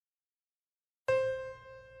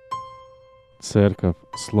Церковь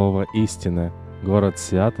Слово Истины, город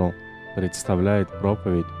Сиэтл, представляет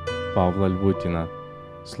проповедь Павла Львутина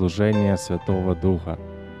 «Служение Святого Духа,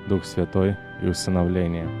 Дух Святой и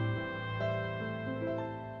усыновление».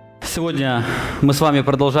 Сегодня мы с вами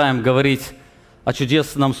продолжаем говорить о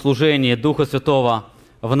чудесном служении Духа Святого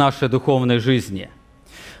в нашей духовной жизни.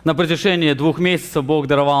 На протяжении 2 месяцев Бог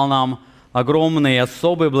даровал нам огромные и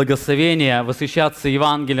особые благословения восхищаться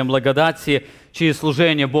Евангелием благодати через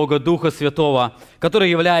служение Бога Духа Святого, которое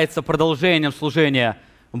является продолжением служения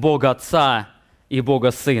Бога Отца и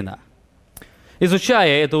Бога Сына.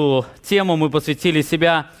 Изучая эту тему, мы посвятили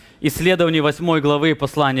себя исследованию 8 главы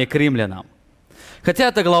послания к римлянам. Хотя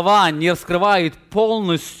эта глава не раскрывает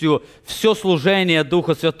полностью все служение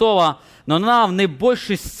Духа Святого, но она в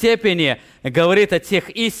наибольшей степени говорит о тех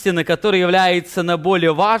истинах, которые являются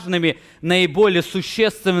наиболее важными, наиболее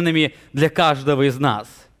существенными для каждого из нас.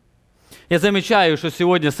 Я замечаю, что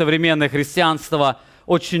сегодня современное христианство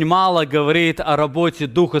очень мало говорит о работе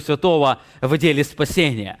Духа Святого в деле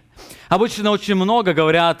спасения. Обычно очень много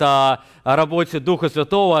говорят о работе Духа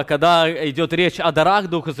Святого, когда идет речь о дарах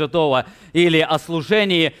Духа Святого или о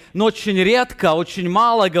служении, но очень редко, очень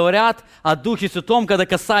мало говорят о Духе Святом, когда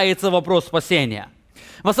касается вопроса спасения.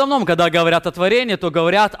 В основном, когда говорят о творении, то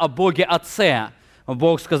говорят о Боге Отце.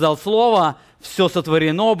 Бог сказал Слово, все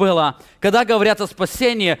сотворено было. Когда говорят о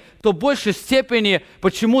спасении, то в большей степени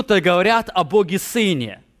почему-то говорят о Боге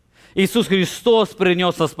Сыне. Иисус Христос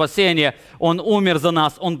принес спасение, Он умер за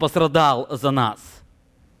нас, Он пострадал за нас.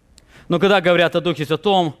 Но когда говорят о Духе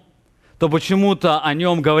Святом, то почему-то о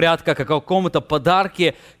Нем говорят как о каком-то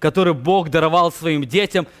подарке, который Бог даровал своим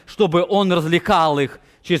детям, чтобы Он развлекал их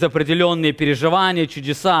через определенные переживания,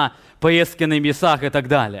 чудеса, поездки на небесах и так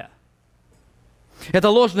далее. Это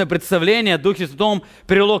ложное представление о Духе Святом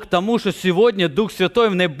привело к тому, что сегодня Дух Святой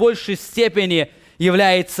в наибольшей степени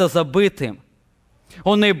является забытым.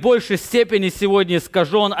 Он в наибольшей степени сегодня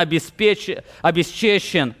искажен,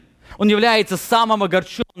 обесчещен. Он является самым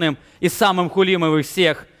огорченным и самым хулимым из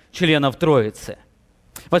всех членов Троицы.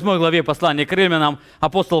 В 8 главе послания к римлянам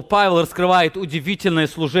апостол Павел раскрывает удивительное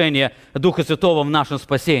служение Духа Святого в нашем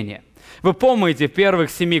спасении. Вы помните, в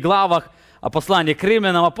первых 7 главах послания к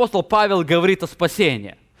римлянам апостол Павел говорит о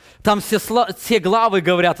спасении. Там все главы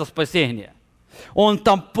говорят о спасении. Он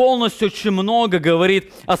там полностью очень много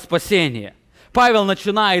говорит о спасении. Павел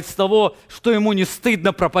начинает с того, что ему не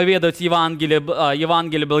стыдно проповедовать Евангелие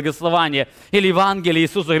благословения или Евангелие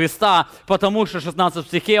Иисуса Христа, потому что в 16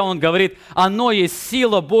 стихе он говорит: «Оно есть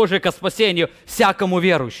сила Божия ко спасению всякому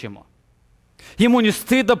верующему». Ему не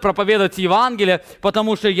стыдно проповедовать Евангелие,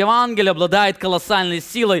 потому что Евангелие обладает колоссальной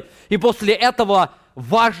силой. И после этого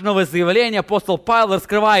важного заявления апостол Павел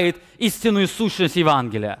раскрывает истинную сущность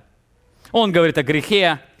Евангелия. Он говорит о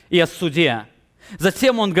грехе и о суде.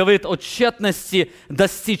 Затем он говорит о тщетности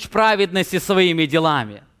достичь праведности своими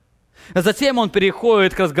делами. Затем он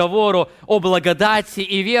переходит к разговору о благодати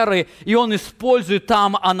и веры, и он использует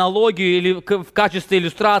там аналогию или в качестве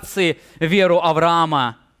иллюстрации веру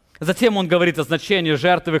Авраама. Затем он говорит о значении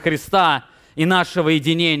жертвы Христа и нашего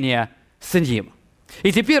единения с Ним.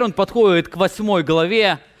 И теперь он подходит к 8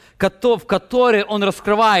 главе, в которой он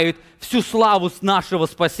раскрывает всю славу нашего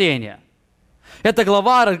спасения. Эта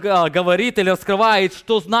глава говорит или раскрывает,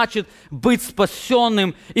 что значит быть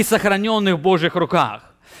спасенным и сохраненным в Божьих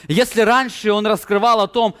руках. Если раньше он раскрывал о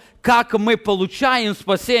том, как мы получаем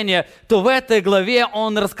спасение, то в этой главе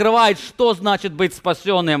он раскрывает, что значит быть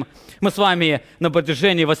спасенным. Мы с вами на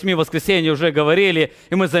протяжении 8 воскресений уже говорили,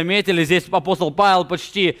 и мы заметили, здесь апостол Павел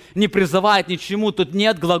почти не призывает ни к чему, тут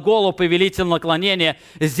нет глагола повелительного наклонения.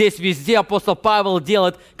 Здесь везде апостол Павел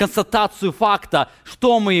делает констатацию факта,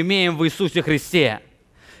 что мы имеем в Иисусе Христе.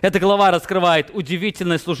 Эта глава раскрывает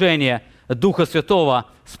удивительное служение Духа Святого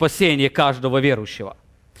в спасении каждого верующего.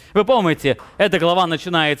 Вы помните, эта глава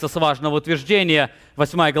начинается с важного утверждения,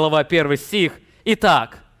 8 глава, 1 стих.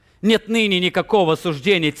 «Итак, нет ныне никакого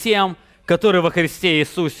осуждения тем, которые во Христе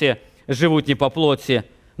Иисусе живут не по плоти,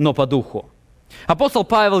 но по духу». Апостол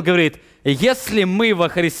Павел говорит: если мы во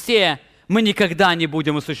Христе, мы никогда не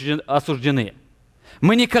будем осуждены.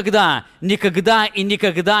 Мы никогда и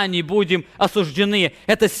никогда не будем осуждены.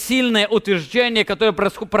 Это сильное утверждение, которое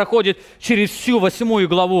проходит через всю 8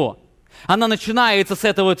 главу. Она начинается с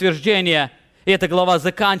этого утверждения, и эта глава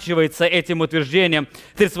заканчивается этим утверждением.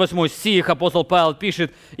 38 стих, апостол Павел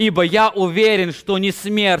пишет: «Ибо я уверен, что ни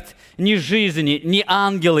смерть, ни жизни, ни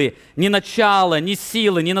ангелы, ни начало, ни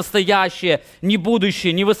силы, ни настоящее, ни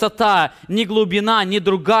будущее, ни высота, ни глубина, ни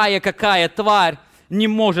другая какая тварь не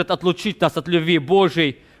может отлучить нас от любви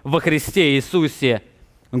Божией во Христе Иисусе,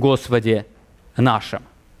 Господе нашим».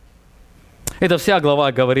 Эта вся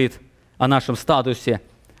глава говорит о нашем статусе,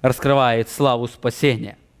 раскрывает славу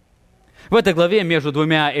спасения. В этой главе между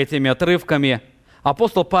двумя этими отрывками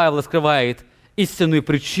апостол Павел раскрывает истинную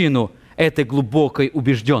причину этой глубокой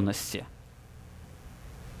убежденности.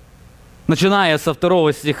 Начиная со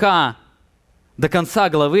 2 стиха до конца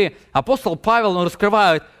главы, апостол Павел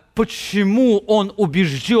раскрывает, почему он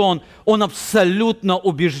убежден, он абсолютно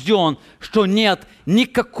убежден, что нет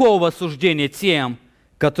никакого осуждения тем,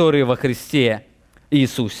 которые во Христе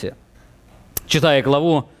Иисусе. Читая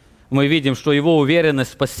главу, мы видим, что его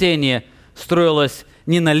уверенность в спасении строилась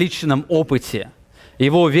не на личном опыте.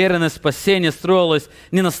 Его уверенность в спасении строилась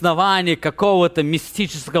не на основании какого-то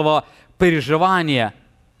мистического переживания,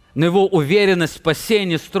 но его уверенность в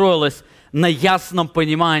спасении строилась на ясном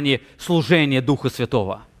понимании служения Духа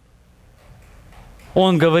Святого.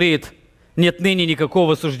 Он говорит: нет ныне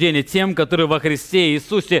никакого осуждения тем, которые во Христе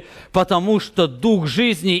Иисусе, потому что Дух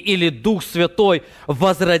жизни или Дух Святой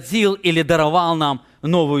возродил или даровал нам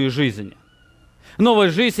новую жизнь. Новая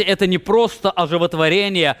жизнь – это не просто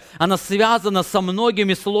оживотворение, она связана со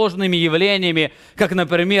многими сложными явлениями, как,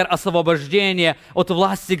 например, освобождение от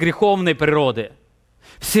власти греховной природы.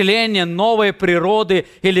 Вселение новой природы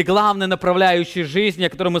или главной направляющей жизни, о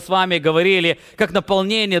которой мы с вами говорили, как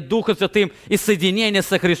наполнение Духом Святым и соединение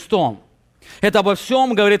со Христом. Это обо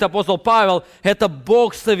всем, говорит апостол Павел, это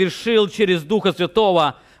Бог совершил через Духа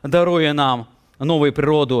Святого, даруя нам новую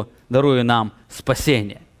природу, даруя нам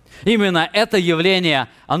спасение. Именно это явление,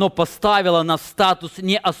 оно поставило нас в статус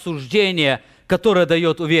неосуждения, которое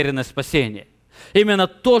дает уверенность в спасении. Именно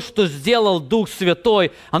то, что сделал Дух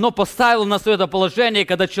Святой, оно поставило нас в это положение,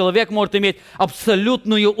 когда человек может иметь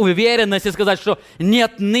абсолютную уверенность и сказать, что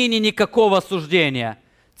нет ныне никакого осуждения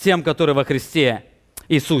тем, которые во Христе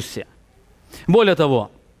Иисусе. Более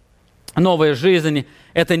того, новая жизнь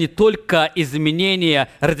 – это не только изменение,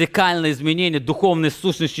 радикальное изменение духовной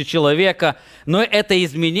сущности человека, но это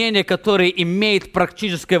изменение, которое имеет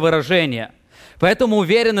практическое выражение. Поэтому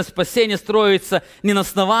уверенность в спасении строится не на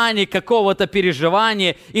основании какого-то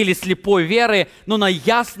переживания или слепой веры, но на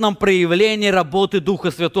ясном проявлении работы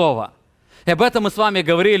Духа Святого. И об этом мы с вами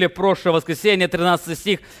говорили в прошлое воскресенье, 13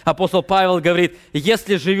 стих. Апостол Павел говорит: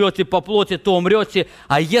 «Если живете по плоти, то умрете,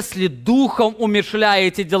 а если духом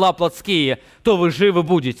умерщвляете дела плотские, то вы живы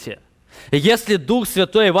будете». Если Дух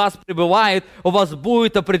Святой в вас пребывает, у вас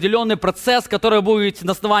будет определенный процесс,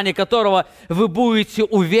 на основании которого вы будете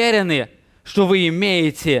уверены, что вы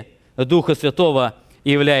имеете Духа Святого и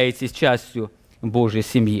являетесь частью Божьей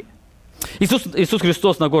семьи. Иисус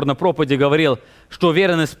Христос на Нагорной проповеди говорил, что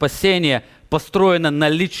уверенность в спасении, построена на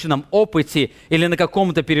личном опыте или на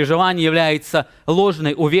каком-то переживании, является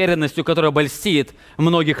ложной уверенностью, которая обольстит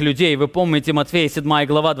многих людей. Вы помните Матфея 7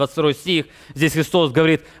 глава, 22 стих. Здесь Христос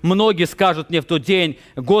говорит: «Многие скажут мне в тот день: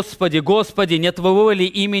 Господи, Господи, не Твоего ли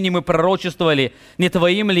имени мы пророчествовали, не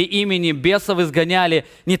Твоим ли именем бесов изгоняли,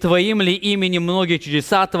 не Твоим ли именем многие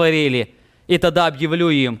чудеса творили? И тогда объявлю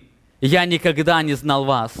им: я никогда не знал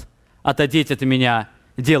вас. Отойдите от меня,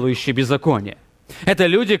 делающие беззаконие». Это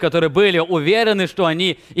люди, которые были уверены, что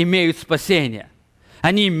они имеют спасение.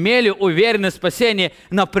 Они имели уверенность в спасении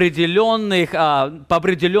по определенным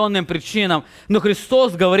причинам. Но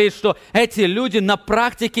Христос говорит, что эти люди на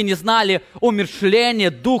практике не знали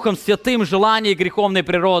умерщвления Духом Святым желаний греховной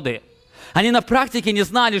природы. Они на практике не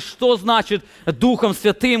знали, что значит Духом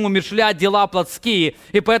Святым умерщвлять дела плотские.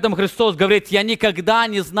 И поэтому Христос говорит: «Я никогда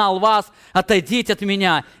не знал вас, отойдите от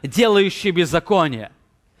меня, делающие беззаконие».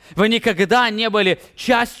 Вы никогда не были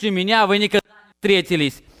частью меня, вы никогда не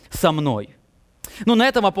встретились со мной. Но на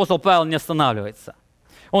этом апостол Павел не останавливается.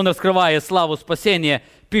 Он, раскрывая славу спасения,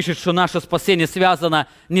 пишет, что наше спасение связано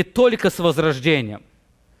не только с возрождением,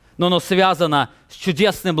 но оно связано с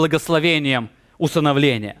чудесным благословением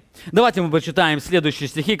усыновления. Давайте мы прочитаем следующие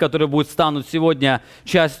стихи, которые станут сегодня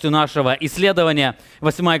частью нашего исследования.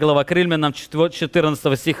 8 глава к Римлянам,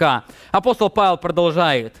 14 стиха. Апостол Павел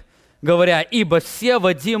продолжает, говоря: «Ибо все,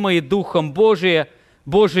 водимые Духом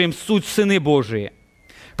Божиим, суть сыны Божии.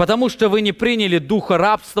 Потому что вы не приняли духа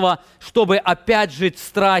рабства, чтобы опять жить в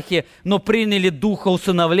страхе, но приняли духа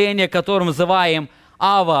усыновления, которым называем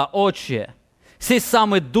Ава, Отче. Сей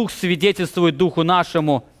самый Дух свидетельствует Духу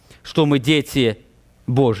нашему, что мы дети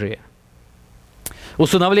Божии».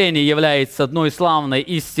 Усыновление является одной из славных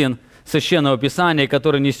истин Священного Писания,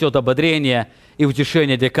 которое несет ободрение и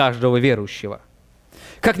утешение для каждого верующего.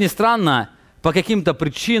 Как ни странно, по каким-то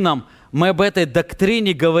причинам мы об этой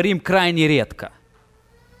доктрине говорим крайне редко.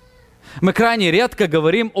 Мы крайне редко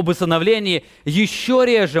говорим об усыновлении, еще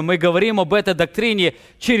реже мы говорим об этой доктрине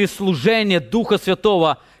через служение Духа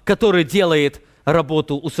Святого, который делает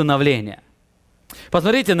работу усыновления.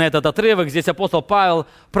 Посмотрите на этот отрывок. Здесь апостол Павел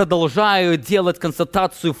продолжает делать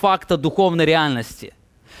констатацию факта духовной реальности.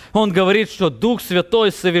 Он говорит, что Дух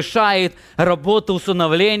Святой совершает работу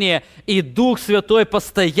усыновления, и Дух Святой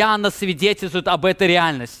постоянно свидетельствует об этой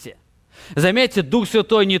реальности. Заметьте, Дух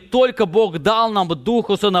Святой не только Бог дал нам Дух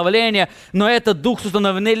усыновления, но этот Дух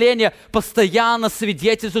усыновления постоянно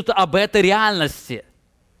свидетельствует об этой реальности.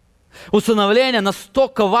 Усыновление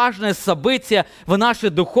настолько важное событие в нашей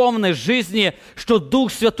духовной жизни, что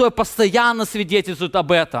Дух Святой постоянно свидетельствует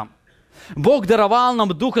об этом. Бог даровал нам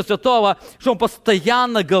Духа Святого, что Он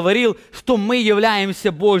постоянно говорил, что мы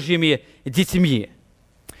являемся Божьими детьми.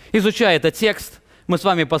 Изучая этот текст, мы с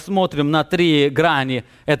вами посмотрим на 3 грани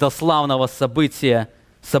этого славного события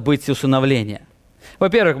усыновления.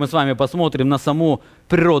 Во-первых, мы с вами посмотрим на саму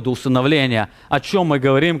природу усыновления, о чем мы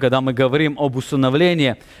говорим, когда мы говорим об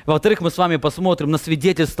усыновлении. Во-вторых, мы с вами посмотрим на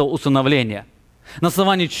свидетельство усыновления, на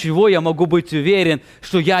основании чего я могу быть уверен,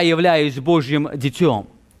 что я являюсь Божьим детем.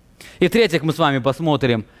 И в-третьих, мы с вами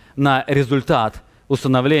посмотрим на результат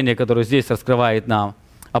усыновления, который здесь раскрывает нам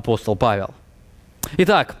апостол Павел.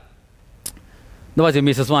 Итак, давайте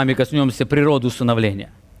вместе с вами коснемся природы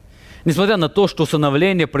усыновления. Несмотря на то, что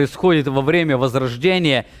усыновление происходит во время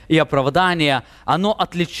возрождения и оправдания, оно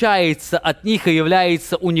отличается от них и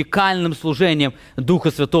является уникальным служением Духа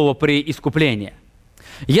Святого при искуплении.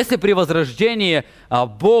 Если при возрождении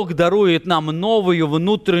Бог дарует нам новую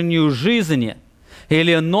внутреннюю жизнь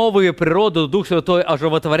или новую природу, Дух Святой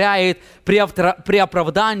оживотворяет, при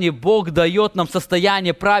оправдании Бог дает нам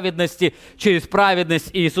состояние праведности через праведность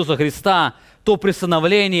Иисуса Христа, то при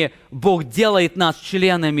усыновлении Бог делает нас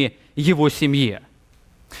членами Его семьи.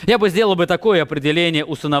 Я бы сделал такое определение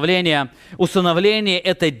усыновления. Усыновление –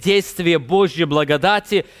 это действие Божьей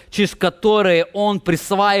благодати, через которое Он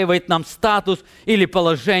присваивает нам статус или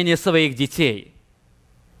положение своих детей.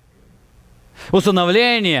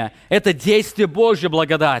 Усыновление – это действие Божьей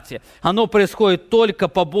благодати. Оно происходит только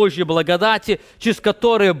по Божьей благодати, через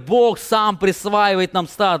которое Бог сам присваивает нам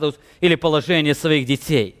статус или положение своих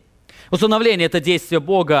детей. Усыновление – это действие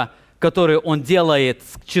Бога, которое Он делает,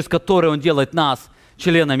 через которое Он делает нас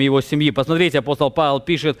членами Его семьи. Посмотрите, апостол Павел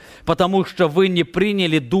пишет: «Потому что вы не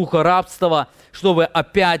приняли духа рабства, чтобы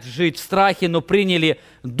опять жить в страхе, но приняли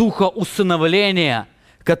духа усыновления,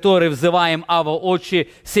 который взываем Ава Отче,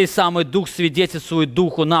 сей самый Дух свидетельствует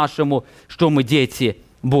Духу нашему, что мы дети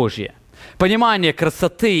Божьи». Понимание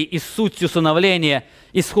красоты и сути усыновления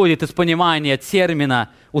исходит из понимания термина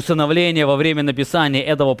усыновления во время написания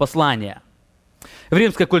этого послания. В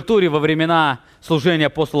римской культуре во времена служения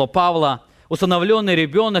апостола Павла усыновленный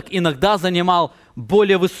ребенок иногда занимал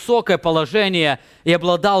более высокое положение и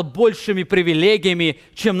обладал большими привилегиями,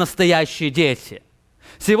 чем настоящие дети.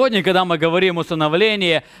 Сегодня, когда мы говорим о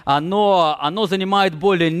усыновлении, оно занимает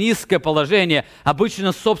более низкое положение.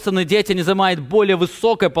 Обычно собственные дети не занимают более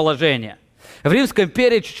высокое положение. В Римской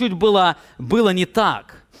империи чуть-чуть было не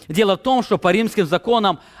так. Дело в том, что по римским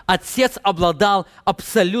законам отец обладал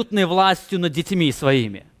абсолютной властью над детьми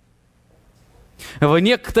своими. В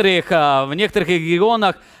некоторых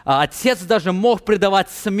регионах отец даже мог предавать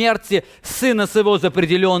смерти сына своего за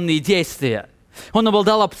определенные действия. Он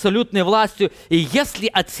обладал абсолютной властью, и если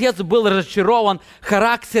отец был разочарован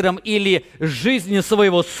характером или жизнью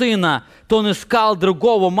своего сына, то он искал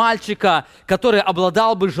другого мальчика, который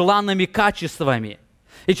обладал бы желанными качествами.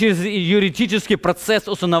 И через юридический процесс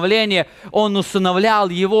усыновления он усыновлял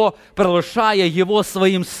его, провозглашая его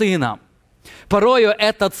своим сыном. Порою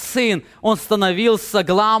этот сын, он становился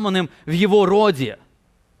главным в его роде.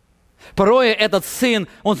 Порой этот сын,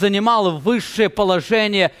 он занимал высшее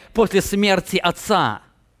положение после смерти отца.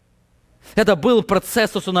 Это был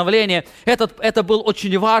процесс усыновления. Это был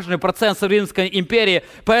очень важный процесс в Римской империи,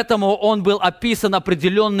 поэтому он был описан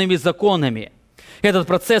определенными законами. Этот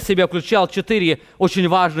процесс в себя включал 4 очень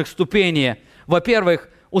важных ступени. Во-первых,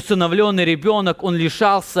 усыновленный ребенок, он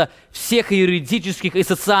лишался всех юридических и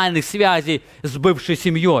социальных связей с бывшей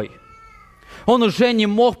семьей. Он уже не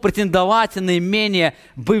мог претендовать на имение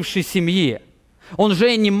бывшей семьи. Он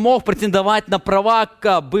уже не мог претендовать на права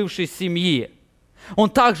к бывшей семьи.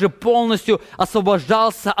 Он также полностью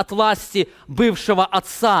освобождался от власти бывшего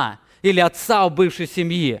отца или отца в бывшей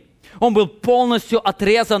семьи. Он был полностью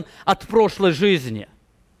отрезан от прошлой жизни.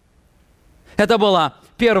 Это было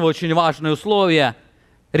первое очень важное условие.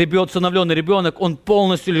 Усыновленный ребенок, он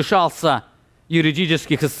полностью лишался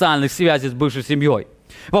юридических и социальных связей с бывшей семьей.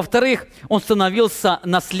 Во-вторых, он становился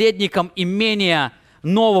наследником имения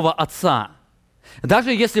нового отца.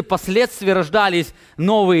 Даже если впоследствии рождались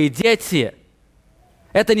новые дети,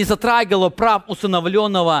 это не затрагивало прав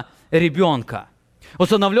усыновленного ребенка.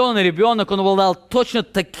 Усыновленный ребенок, он обладал точно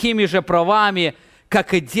такими же правами,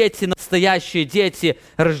 как и дети, настоящие дети,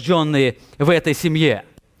 рожденные в этой семье.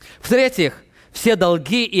 В-третьих, все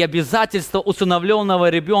долги и обязательства усыновленного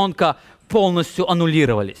ребенка полностью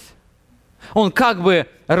аннулировались. Он как бы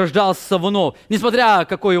рождался вновь, несмотря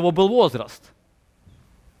какой его был возраст.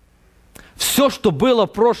 Все, что было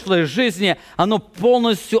в прошлой жизни, оно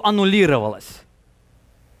полностью аннулировалось.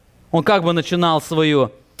 Он как бы начинал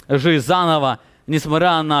свою жизнь заново,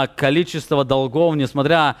 несмотря на количество долгов,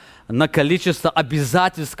 несмотря на количество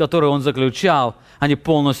обязательств, которые он заключал, они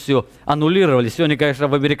полностью аннулировались. Сегодня, конечно,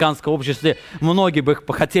 в американском обществе многие бы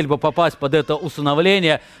хотели бы попасть под это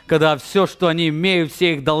усыновление, когда все, что они имеют,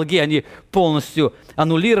 все их долги, они полностью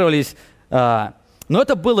аннулировались. Но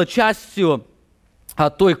это было частью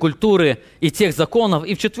той культуры и тех законов.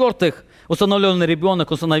 И в-четвертых, усыновленный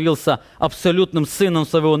ребенок становился абсолютным сыном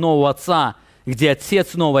своего нового отца, где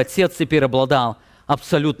новый отец теперь обладал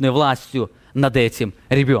абсолютной властью над этим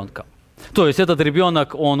ребенком. То есть этот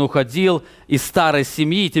ребенок, он уходил из старой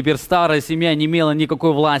семьи, теперь старая семья не имела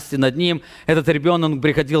никакой власти над ним. Этот ребенок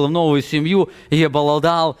приходил в новую семью и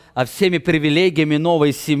обладал всеми привилегиями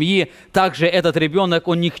новой семьи. Также этот ребенок,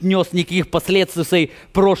 он не нес никаких последствий своей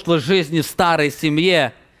прошлой жизни в старой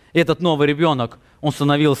семье. Этот новый ребенок, он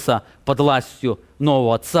становился под властью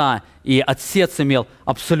нового отца, и отец имел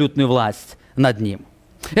абсолютную власть над ним.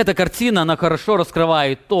 Эта картина, она хорошо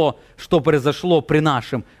раскрывает то, что произошло при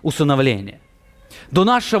нашем усыновлении. До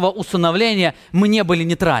нашего усыновления мы не были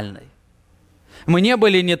нейтральны. Мы не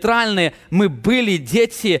были нейтральны, мы были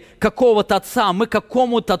дети какого-то отца, мы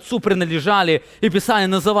какому-то отцу принадлежали, и Писание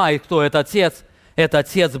называет, кто это отец. Этот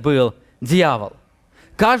отец был дьявол.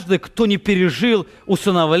 Каждый, кто не пережил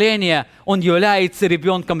усыновление, он является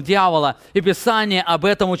ребенком дьявола. И Писание об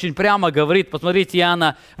этом очень прямо говорит. Посмотрите,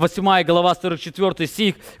 Иоанна, 8 глава, 44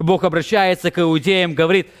 стих. Бог обращается к иудеям,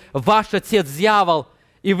 говорит: «Ваш отец дьявол,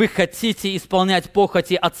 и вы хотите исполнять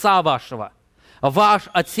похоти отца вашего». Ваш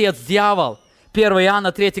отец дьявол. 1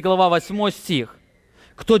 Иоанна, 3 глава, 8 стих.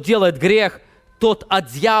 «Кто делает грех, тот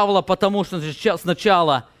от дьявола, потому что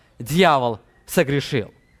сначала дьявол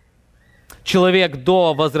согрешил». Человек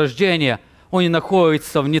до возрождения, он не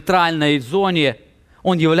находится в нейтральной зоне,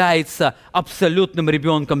 он является абсолютным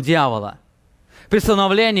ребенком дьявола. При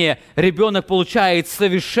становлении ребенок получает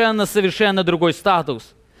совершенно другой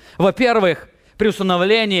статус. Во-первых, при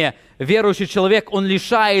усыновлении верующий человек, он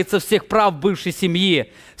лишается всех прав бывшей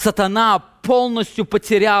семьи. Сатана полностью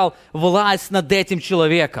потерял власть над этим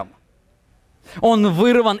человеком. Он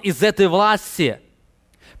вырван из этой власти.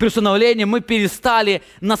 При усыновлении мы перестали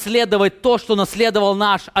наследовать то, что наследовал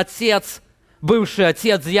наш отец, бывший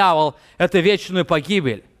отец дьявол, это вечную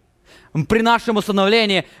погибель. При нашем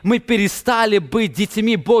усыновлении мы перестали быть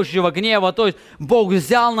детьми Божьего гнева, то есть Бог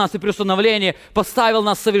взял нас и при усыновлении поставил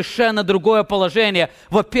нас в совершенно другое положение.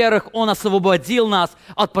 Во-первых, Он освободил нас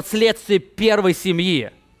от последствий первой семьи.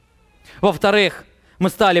 Во-вторых, мы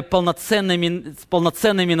стали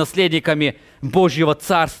полноценными наследниками Божьего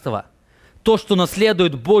Царства. То, что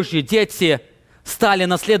наследуют Божьи дети, стали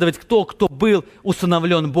наследовать кто был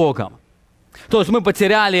усыновлен Богом. То есть мы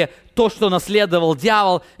потеряли то, что наследовал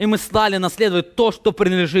дьявол, и мы стали наследовать то, что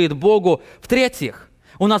принадлежит Богу. В-третьих,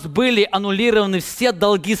 у нас были аннулированы все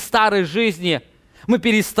долги старой жизни. Мы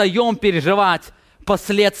перестаем переживать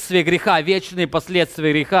последствия греха, вечные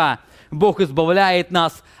последствия греха. Бог избавляет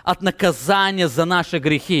нас от наказания за наши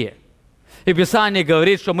грехи. И Писание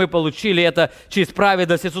говорит, что мы получили это через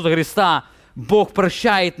праведность Иисуса Христа. Бог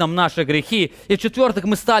прощает нам наши грехи. И в-четвертых,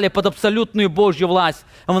 мы стали под абсолютную Божью власть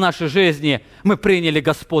в нашей жизни. Мы приняли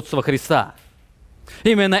господство Христа.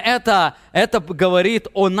 Именно это говорит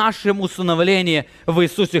о нашем усыновлении в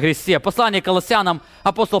Иисусе Христе. Послание к Колоссянам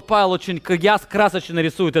апостол Павел очень красочно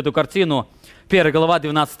рисует эту картину. 1 глава,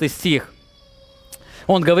 12 стих.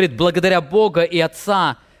 Он говорит: «Благодаря Бога и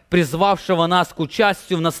Отца, призвавшего нас к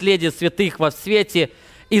участию в наследии святых во свете,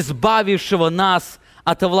 избавившего нас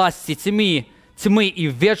от власти тьмы и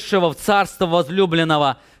введшего в царство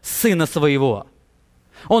возлюбленного Сына Своего».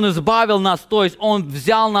 Он избавил нас, то есть Он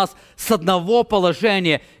взял нас с одного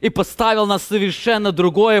положения и поставил нас в совершенно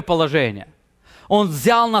другое положение. Он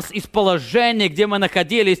взял нас из положения, где мы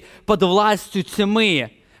находились под властью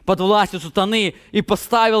тьмы, под властью сатаны, и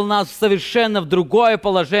поставил нас совершенно в другое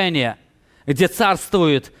положение, где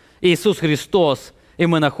царствует Иисус Христос, и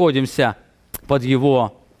мы находимся под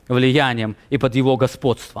Его влиянием и под Его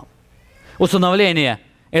господством. Усыновление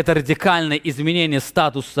 – это радикальное изменение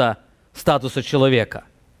статуса человека.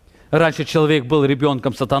 Раньше человек был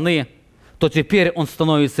ребенком сатаны, то теперь он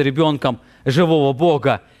становится ребенком живого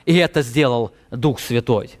Бога, и это сделал Дух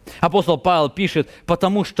Святой. Апостол Павел пишет: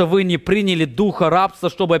 «Потому что вы не приняли духа рабства,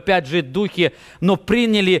 чтобы опять жить в духе, но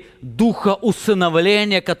приняли духа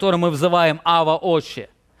усыновления, который мы взываем Ава, Отче».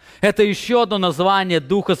 Это еще одно название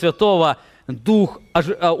Духа Святого – дух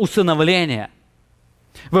усыновления.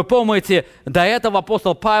 Вы помните, до этого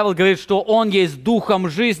апостол Павел говорит, что он есть духом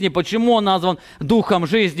жизни. Почему он назван духом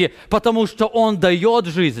жизни? Потому что он дает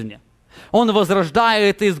жизнь. Он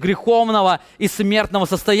возрождает из греховного и смертного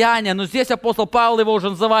состояния. Но здесь апостол Павел его уже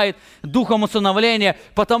называет духом усыновления,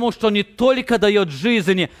 потому что он не только дает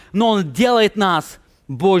жизнь, но он делает нас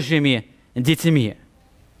Божьими детьми.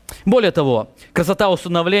 Более того, красота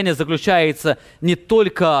усыновления заключается не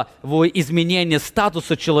только в изменении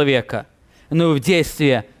статуса человека, но и в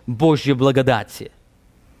действии Божьей благодати.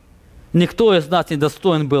 Никто из нас не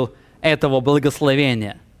достоин был этого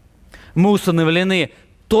благословения. Мы усыновлены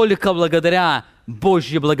только благодаря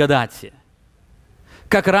Божьей благодати.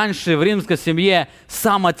 Как раньше в римской семье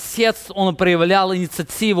сам отец, он проявлял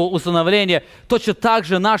инициативу усыновления, точно так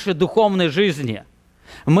же в нашей духовной жизни.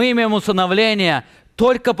 Мы имеем усыновление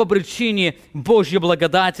только по причине Божьей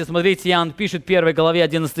благодати. Смотрите, Иоанн пишет в 1 главе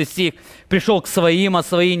 11 стих: «Пришел к своим, а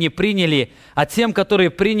свои не приняли, а тем, которые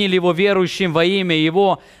приняли Его, верующим во имя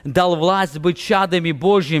Его, дал власть быть чадами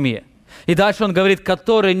Божьими». И дальше он говорит: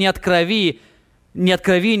 «Которые не от крови, не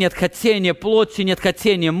от хотения плоти, не от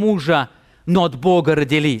хотения мужа, но от Бога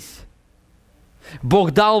родились».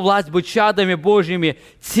 Бог дал власть быть чадами Божьими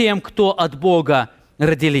тем, кто от Бога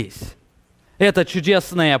родились. Это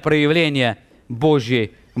чудесное проявление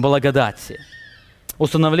Божьей благодати.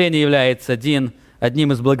 Усыновление является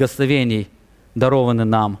одним из благословений, дарованных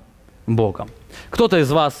нам Богом. Кто-то из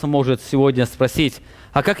вас может сегодня спросить: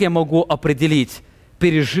 а как я могу определить,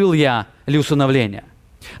 пережил я ли усыновление?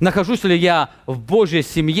 Нахожусь ли я в Божьей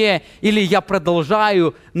семье, или я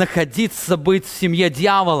продолжаю находиться, быть в семье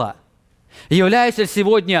дьявола? Являюсь ли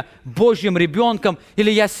сегодня Божьим ребенком,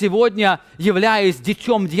 или я сегодня являюсь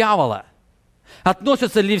детем дьявола?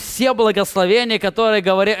 Относятся ли все благословения, которые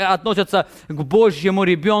относятся к Божьему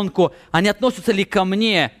ребенку, они относятся ли ко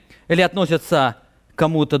мне или относятся к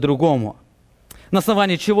кому-то другому? На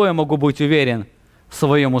основании чего я могу быть уверен в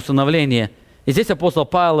своем усыновлении? И здесь апостол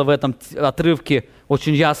Павел в этом отрывке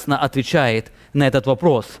очень ясно отвечает на этот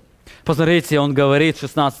вопрос. Посмотрите, он говорит,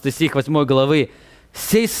 16 стих 8 главы: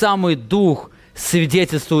 «Сей самый Дух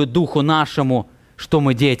свидетельствует Духу нашему, что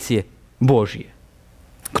мы дети Божьи».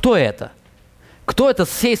 Кто это? Кто это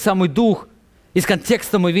сей самый Дух? Из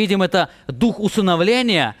контекста мы видим, это Дух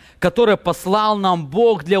усыновления, который послал нам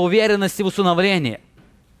Бог для уверенности в усыновлении.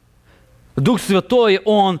 Дух Святой,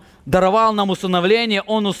 Он даровал нам усыновление,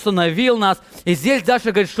 Он усыновил нас. И здесь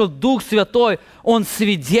дальше говорит, что Дух Святой, Он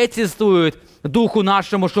свидетельствует Духу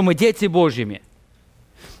нашему, что мы дети Божьими.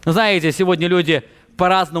 Знаете, сегодня люди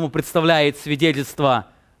по-разному представляют свидетельство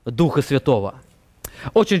Духа Святого.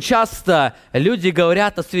 Очень часто люди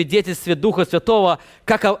говорят о свидетельстве Духа Святого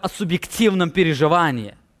как о субъективном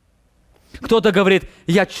переживании. Кто-то говорит: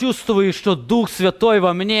 я чувствую, что Дух Святой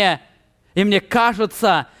во мне, и мне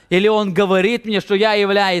кажется, или Он говорит мне, что я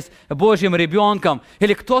являюсь Божьим ребенком.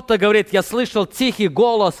 Или кто-то говорит: я слышал тихий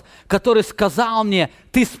голос, который сказал мне: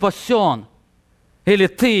 ты спасен, или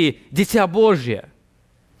ты дитя Божье.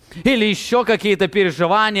 Или еще какие-то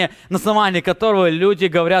переживания, на основании которого люди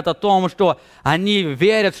говорят о том, что они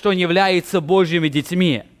верят, что они являются Божьими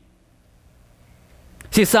детьми.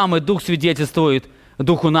 Сей самый Дух свидетельствует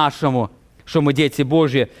Духу нашему, что мы дети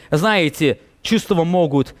Божьи. Знаете, чувства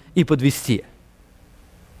могут и подвести.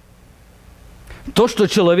 То, что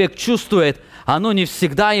человек чувствует, оно не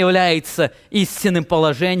всегда является истинным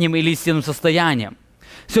положением или истинным состоянием.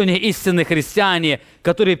 Сегодня истинные христиане,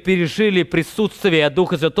 которые пережили присутствие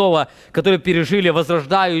Духа Святого, которые пережили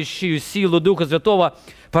возрождающую силу Духа Святого,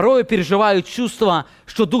 порой переживают чувство,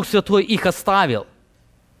 что Дух Святой их оставил.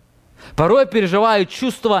 Порой переживают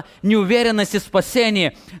чувство неуверенности в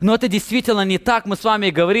спасении. Но это действительно не так. Мы с вами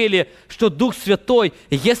говорили, что Дух Святой,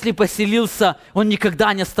 если поселился, Он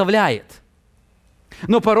никогда не оставляет.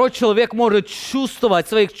 Но порой человек может чувствовать в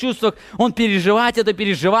своих чувствах, он переживает это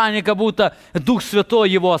переживание, как будто Дух Святой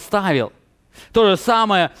его оставил. То же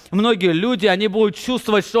самое, многие люди, они будут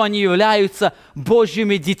чувствовать, что они являются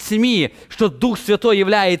Божьими детьми, что Дух Святой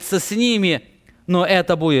является с ними, но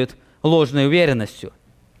это будет ложной уверенностью.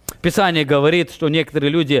 Писание говорит, что некоторые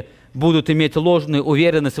люди будут иметь ложную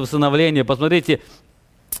уверенность в усыновлении. Посмотрите,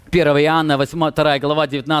 1 Иоанна, 2 глава,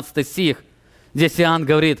 19 стих. Здесь Иоанн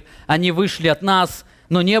говорит: «Они вышли от нас,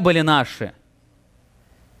 но не были наши.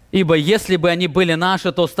 Ибо если бы они были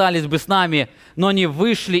наши, то остались бы с нами, но они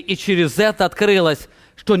вышли, и через это открылось,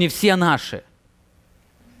 что не все наши.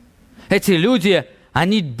 Эти люди,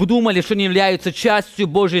 они думали, что не являются частью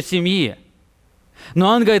Божьей семьи. Но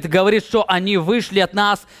он говорит, что они вышли от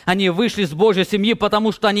нас, они вышли с Божьей семьи,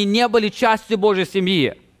 потому что они не были частью Божьей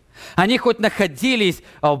семьи. Они хоть находились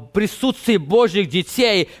в присутствии Божьих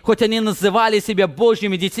детей, хоть они называли себя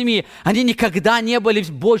Божьими детьми, они никогда не были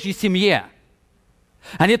в Божьей семье.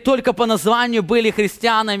 Они только по названию были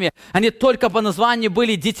христианами, они только по названию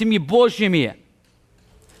были детьми Божьими.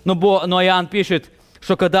 Но Иоанн пишет,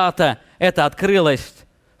 что когда-то это открылось,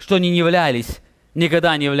 что они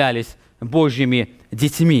никогда не являлись Божьими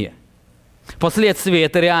детьми. Впоследствии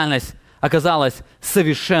эта реальность оказалась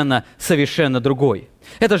совершенно другой.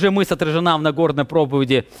 Эта же мысль отражена в Нагорной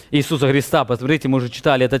проповеди Иисуса Христа. Посмотрите, мы уже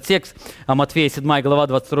читали этот текст, Матфея 7 глава,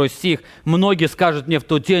 22 стих. «Многие скажут мне в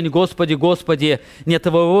тот день: Господи, Господи, не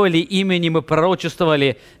Твоего ли имени мы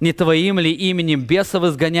пророчествовали, не Твоим ли именем бесов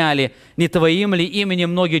изгоняли, не Твоим ли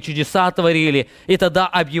именем многие чудеса творили? И тогда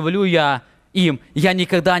объявлю я им: я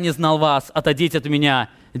никогда не знал вас, отойдите от меня,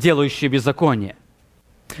 делающие беззаконие».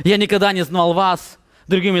 Я никогда не знал вас.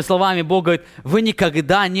 Другими словами, Бог говорит, вы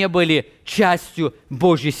никогда не были частью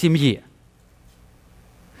Божьей семьи.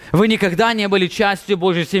 Вы никогда не были частью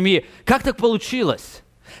Божьей семьи. Как так получилось,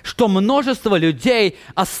 что множество людей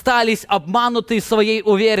остались обмануты в своей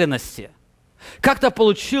уверенности? Как так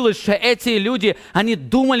получилось, что эти люди, они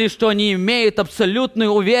думали, что они имеют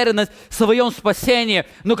абсолютную уверенность в своем спасении,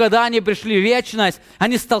 но когда они пришли в вечность,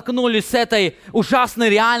 они столкнулись с этой ужасной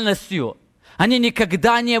реальностью. Они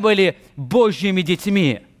никогда не были Божьими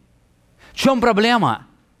детьми. В чем проблема?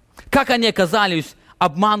 Как они оказались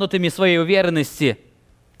обманутыми в своей уверенности?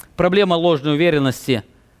 Проблема ложной уверенности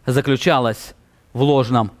заключалась в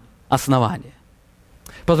ложном основании.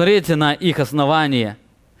 Посмотрите на их основание.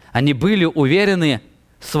 Они были уверены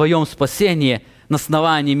в своем спасении на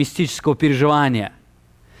основании мистического переживания.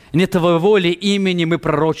 Не Твоего ли имени мы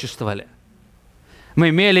пророчествовали? Мы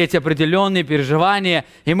имели эти определенные переживания,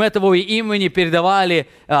 и мы этого имени передавали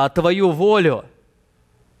Твою волю.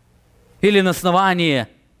 Или на основании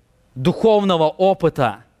духовного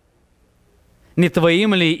опыта. Не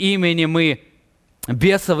Твоим ли имени мы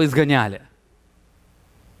бесов изгоняли?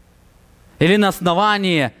 Или на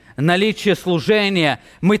основании наличия служения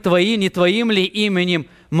мы не Твоим ли именем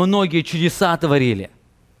многие чудеса творили?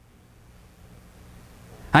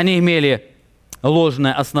 Они имели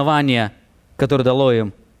ложное основание, которое дало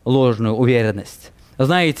им ложную уверенность.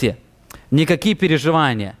 Знаете, никакие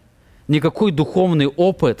переживания, никакой духовный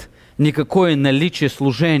опыт, никакое наличие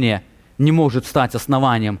служения не может стать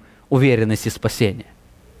основанием уверенности спасения.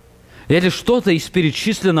 Если что-то из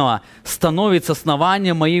перечисленного становится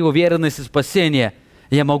основанием моей уверенности спасения,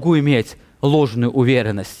 я могу иметь ложную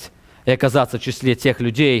уверенность и оказаться в числе тех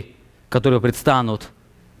людей, которые предстанут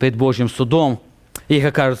перед Божьим судом. Их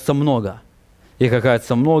окажется много. Их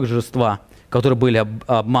окажется множество, которые были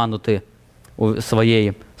обмануты в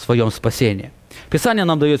своем спасении. Писание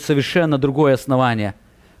нам дает совершенно другое основание,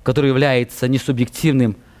 которое является не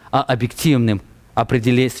субъективным, а объективным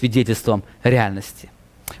свидетельством реальности.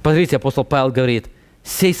 Посмотрите, апостол Павел говорит: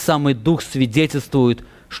 «Сей самый Дух свидетельствует,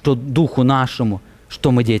 что Духу нашему,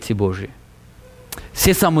 что мы дети Божьи».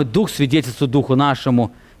 Сей самый Дух свидетельствует Духу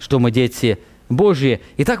нашему, что мы дети Божьи.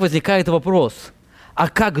 И так возникает вопрос: а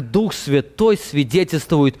как Дух Святой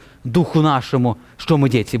свидетельствует Духу нашему, что мы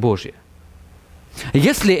дети Божьи?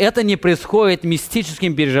 Если это не происходит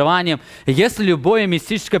мистическим переживанием, если любое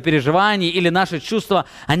мистическое переживание или наши чувства,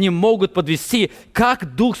 они могут подвести,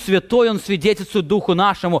 как Дух Святой, Он свидетельствует Духу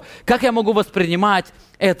нашему, как я могу воспринимать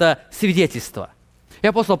это свидетельство? И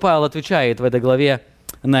апостол Павел отвечает в этой главе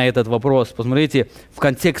на этот вопрос. Посмотрите, в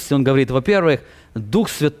контексте он говорит, во-первых, Дух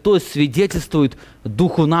Святой свидетельствует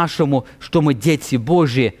Духу нашему, что мы дети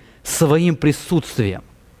Божьи, своим присутствием.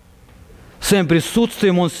 Своим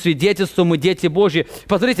присутствием Он свидетельствует, мы дети Божьи.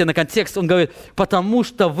 Посмотрите на контекст, он говорит: «Потому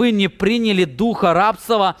что вы не приняли духа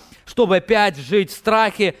рабства, чтобы опять жить в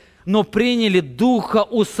страхе, но приняли духа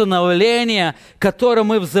усыновления, которым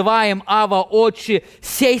мы взываем: Ава, Отче,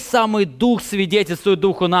 сей самый Дух свидетельствует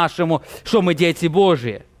Духу нашему, что мы дети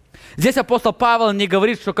Божьи». Здесь апостол Павел не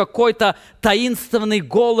говорит, что какой-то таинственный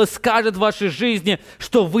голос скажет в вашей жизни,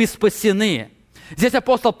 что вы спасены. Здесь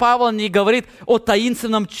апостол Павел не говорит о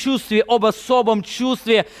таинственном чувстве, об особом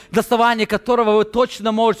чувстве, до основания которого вы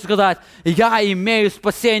точно можете сказать: «Я имею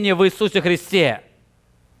спасение в Иисусе Христе».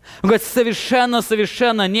 Он говорит: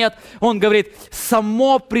 совершенно нет. Он говорит: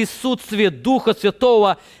 само присутствие Духа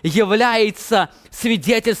Святого является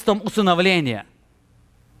свидетельством усыновления.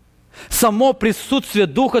 Само присутствие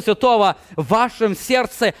Духа Святого в вашем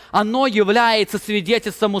сердце, оно является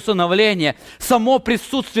свидетельством усыновления. Само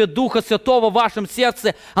присутствие Духа Святого в вашем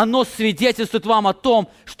сердце, оно свидетельствует вам о том,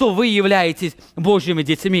 что вы являетесь Божьими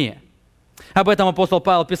детьми. Об этом апостол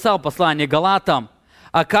Павел писал в послании к Галатам.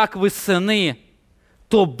 «А как вы сыны,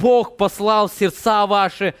 то Бог послал в сердца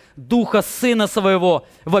ваши Духа Сына Своего,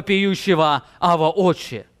 вопиющего Ава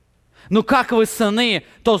Отче». Но как вы сыны,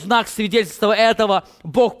 то в знак свидетельства этого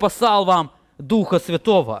Бог послал вам Духа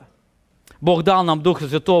Святого. Бог дал нам Духа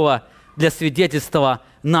Святого для свидетельства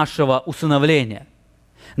нашего усыновления.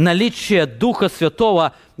 Наличие Духа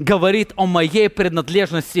Святого говорит о моей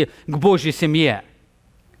принадлежности к Божьей семье.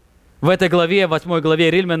 В этой главе, 8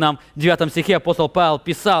 главе Римлянам, 9 стихе апостол Павел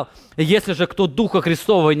писал: «Если же кто Духа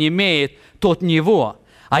Христова не имеет, тот не его.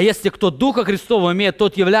 А если кто Духа Христова имеет,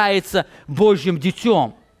 тот является Божьим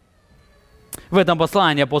детем». В этом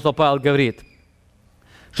послании апостол Павел говорит,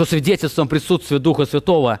 что свидетельством присутствия Духа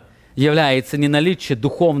Святого является не наличие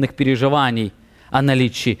духовных переживаний, а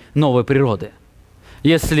наличие новой природы.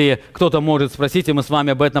 Если кто-то может спросить, и мы с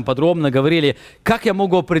вами об этом подробно говорили, как я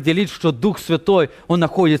могу определить, что Дух Святой, Он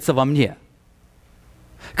находится во мне?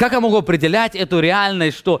 Как я могу определять эту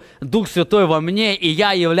реальность, что Дух Святой во мне, и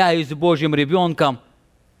я являюсь Божьим ребенком?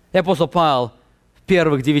 И апостол Павел в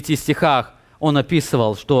первых 9 стихах, он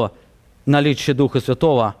описывал, что наличие Духа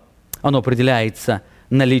Святого, оно определяется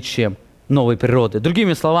наличием новой природы.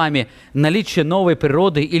 Другими словами, наличие новой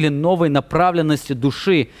природы или новой направленности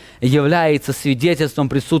души является свидетельством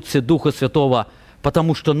присутствия Духа Святого,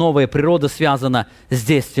 потому что новая природа связана с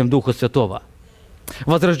действием Духа Святого.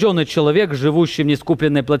 Возрожденный человек, живущий в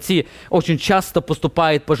неискупленной плоти, очень часто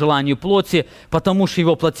поступает по желанию плоти, потому что в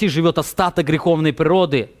его плоти живет остаток греховной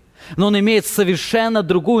природы. Но он имеет совершенно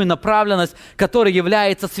другую направленность, которая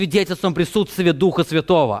является свидетельством присутствия Духа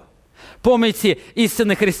Святого. Помните,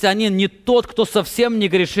 истинный христианин не тот, кто совсем не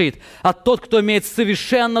грешит, а тот, кто имеет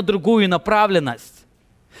совершенно другую направленность.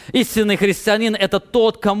 Истинный христианин – это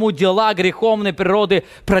тот, кому дела греховной природы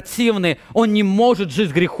противны. Он не может жить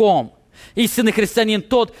с грехом. Истинный христианин –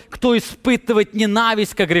 тот, кто испытывает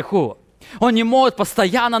ненависть к греху. Он не может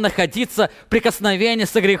постоянно находиться в прикосновении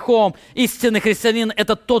со грехом. Истинный христианин –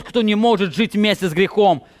 это тот, кто не может жить вместе с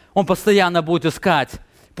грехом. Он постоянно будет искать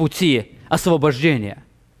пути освобождения.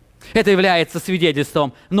 Это является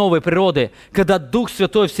свидетельством новой природы. Когда Дух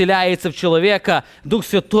Святой вселяется в человека, Дух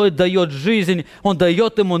Святой дает жизнь, Он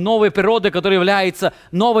дает ему новой природы, которая является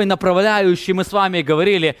новой направляющей. Мы с вами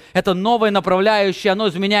говорили, это новая направляющая, оно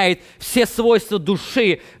изменяет все свойства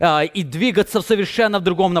души и двигаться совершенно в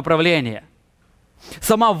другом направлении.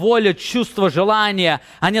 Сама воля, чувство, желание,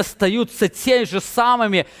 они остаются теми же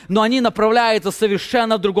самыми, но они направляются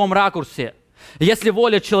совершенно в другом ракурсе. Если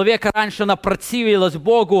воля человека раньше она противилась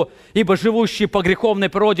Богу, ибо живущие по греховной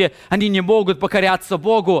природе, они не могут покоряться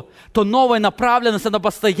Богу, то новая направленность она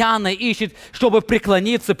постоянно ищет, чтобы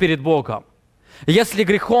преклониться перед Богом. Если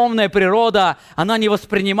греховная природа, она не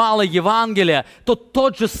воспринимала Евангелие, то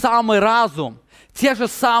тот же самый разум, те же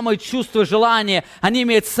самые чувства, желания, они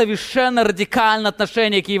имеют совершенно радикальное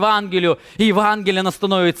отношение к Евангелию, и Евангелие оно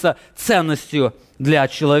становится ценностью для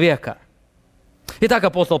человека. Итак,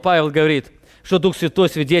 апостол Павел говорит, что Дух Святой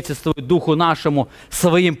свидетельствует Духу нашему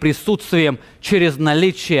своим присутствием через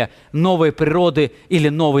наличие новой природы или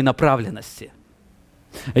новой направленности.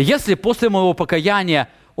 Если после моего покаяния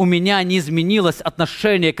у меня не изменилось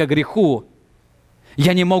отношение к греху,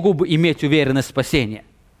 я не могу иметь уверенность в спасении.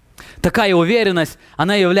 Такая уверенность,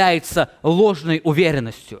 она является ложной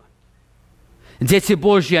уверенностью. Дети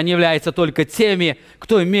Божьи, они являются только теми,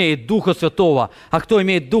 кто имеет Духа Святого. А кто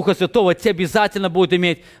имеет Духа Святого, те обязательно будут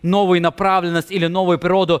иметь новую направленность или новую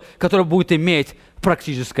природу, которая будет иметь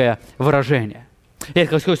практическое выражение. И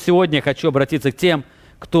сегодня я хочу обратиться к тем,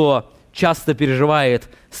 кто часто переживает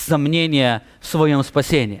сомнения в своем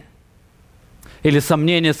спасении. Или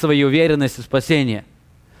сомнения в своей уверенности в спасении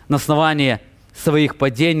на основании своих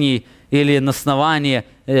падений или на основании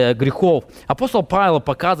грехов. Апостол Павел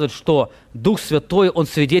показывает, что Дух Святой, Он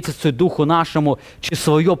свидетельствует Духу нашему через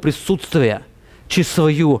свое присутствие, через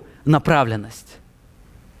свою направленность.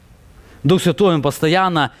 Дух Святой, Он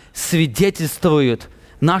постоянно свидетельствует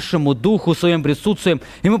нашему Духу своим присутствием,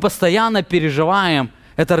 и мы постоянно переживаем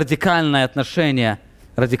это радикальное отношение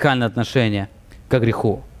к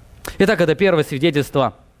греху. Итак, это первое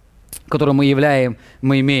свидетельство, которое мы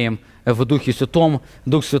имеем в Духе Святом.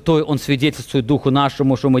 Дух Святой, Он свидетельствует Духу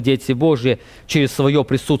нашему, что мы дети Божьи, через свое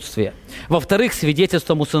присутствие. Во-вторых,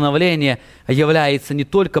 свидетельством усыновления является не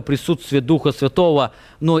только присутствие Духа Святого,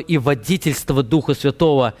 но и водительство Духа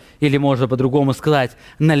Святого, или можно по-другому сказать,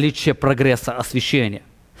 наличие прогресса освящения.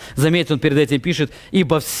 Заметьте, он перед этим пишет: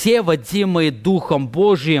 «Ибо все, водимые Духом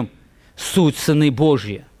Божьим, суть сыны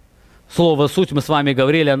Божьи». Слово «суть» мы с вами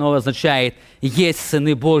говорили, оно означает «есть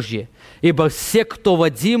сыны Божьи». Ибо все, кто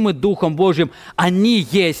водимы Духом Божьим, они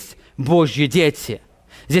есть Божьи дети.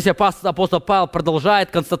 Здесь апостол Павел продолжает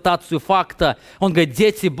констатацию факта. Он говорит,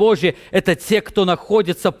 дети Божьи – это те, кто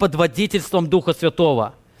находится под водительством Духа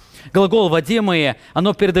Святого. Глагол «водимые»,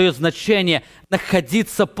 оно передает значение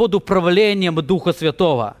 «находиться под управлением Духа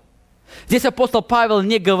Святого». Здесь апостол Павел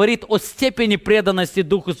не говорит о степени преданности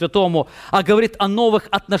Духу Святому, а говорит о новых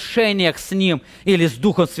отношениях с Ним или с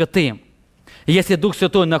Духом Святым. Если Дух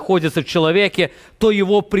Святой находится в человеке, то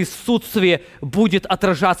его присутствие будет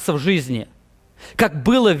отражаться в жизни. Как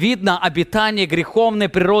было видно обитание греховной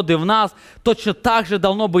природы в нас, точно так же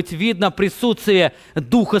должно быть видно присутствие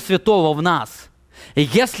Духа Святого в нас. И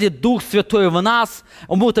если Дух Святой в нас,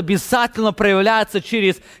 он будет обязательно проявляться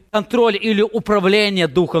через контроль или управление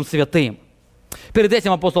Духом Святым. Перед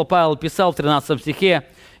этим апостол Павел писал в 13 стихе: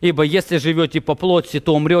 «Ибо если живете по плоти,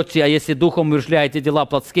 то умрете, а если Духом умерщвляете дела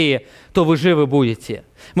плотские, то вы живы будете».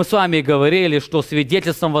 Мы с вами говорили, что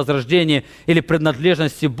свидетельством возрождения или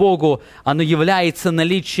принадлежности Богу оно является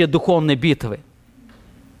наличие духовной битвы.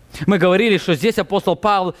 Мы говорили, что здесь апостол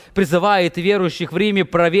Павел призывает верующих в Риме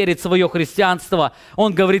проверить свое христианство.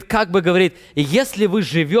 Он говорит, как бы говорит, если вы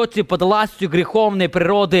живете под властью греховной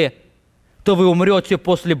природы, то вы умрете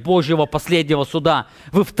после Божьего последнего суда.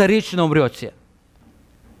 Вы вторично умрете.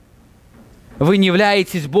 Вы не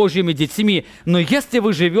являетесь Божьими детьми, но если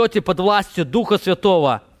вы живете под властью Духа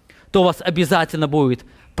Святого, то у вас обязательно будет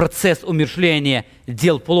процесс умерщвления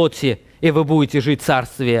дел плоти, и вы будете жить в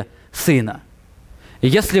царстве Сына.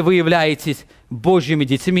 Если вы являетесь Божьими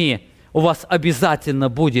детьми, у вас обязательно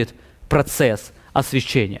будет процесс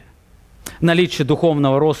освящения. Наличие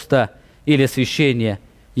духовного роста или освящения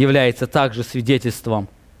является также свидетельством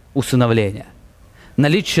усыновления.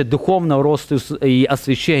 Наличие духовного роста и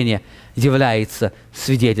освящения является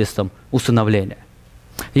свидетельством усыновления.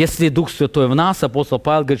 Если Дух Святой в нас, апостол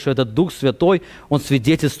Павел говорит, что этот Дух Святой, он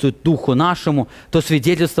свидетельствует Духу нашему, то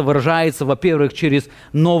свидетельство выражается, во-первых, через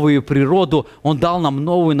новую природу, он дал нам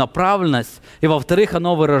новую направленность, и, во-вторых,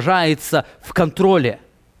 оно выражается в контроле.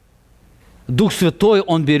 Дух Святой,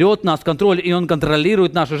 он берет нас в контроль, и он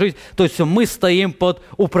контролирует нашу жизнь, то есть мы стоим под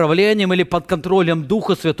управлением или под контролем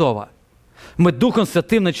Духа Святого. Мы Духом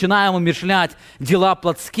Святым начинаем умерщвлять дела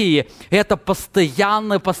плотские. Это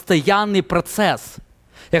постоянный процесс.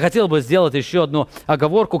 Я хотел бы сделать еще одну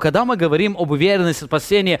оговорку. Когда мы говорим об уверенности в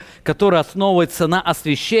спасении, которая основывается на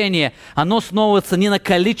освящении, оно основывается не на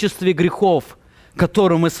количестве грехов,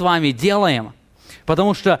 которые мы с вами делаем,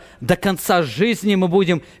 потому что до конца жизни мы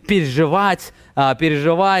будем переживать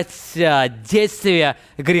действие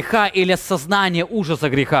греха или осознание ужаса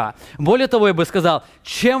греха. Более того, я бы сказал,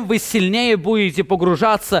 чем вы сильнее будете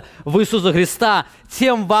погружаться в Иисуса Христа,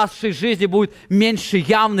 тем в вашей жизни будет меньше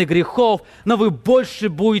явных грехов, но вы больше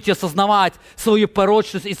будете осознавать свою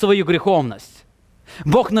порочность и свою греховность.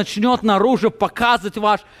 Бог начнет наружу показывать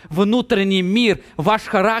ваш внутренний мир, ваш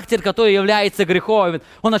характер, который является греховным.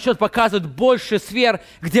 Он начнет показывать больше сфер,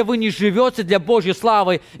 где вы не живете для Божьей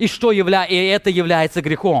славы, и это является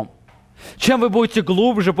грехом. Чем вы будете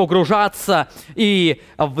глубже погружаться и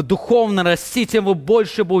духовно расти, тем вы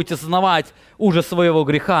больше будете осознавать ужас своего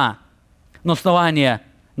греха. Но основание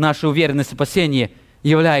нашей уверенности в спасении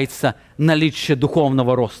является наличие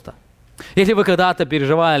духовного роста. Если вы когда-то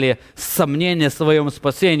переживали сомнения в своем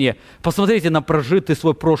спасении, посмотрите на прожитый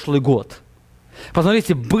свой прошлый год.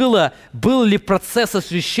 Посмотрите, был ли процесс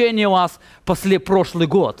освящения у вас после прошлый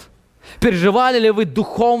год. Переживали ли вы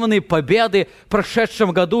духовные победы в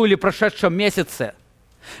прошедшем году или в прошедшем месяце?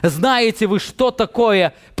 Знаете вы, что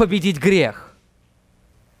такое победить грех?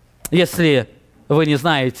 Если вы не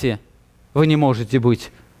знаете, вы не можете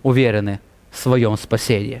быть уверены в своем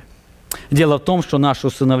спасении. Дело в том, что наше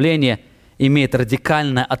усыновление имеет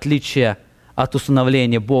радикальное отличие от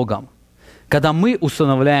усыновления Богом. Когда мы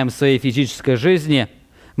усыновляем в своей физической жизни,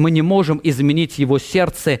 мы не можем изменить его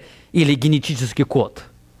сердце или генетический код.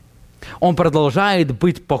 Он продолжает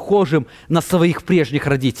быть похожим на своих прежних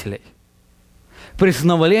родителей. При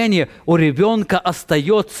усыновлении у ребенка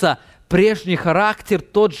остается прежний характер,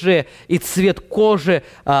 тот же и цвет кожи,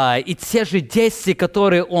 и те же действия,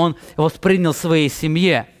 которые он воспринял в своей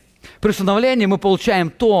семье. При усыновлении мы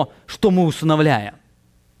получаем то, что мы усыновляем.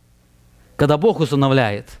 Когда Бог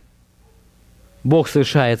усыновляет, Бог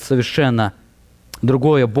совершает совершенно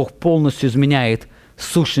другое. Бог полностью изменяет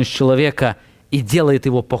сущность человека и делает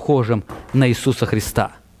его похожим на Иисуса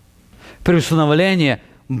Христа. При усыновлении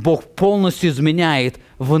Бог полностью изменяет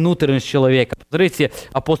внутренность человека. Смотрите,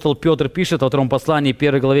 апостол Петр пишет во втором послании,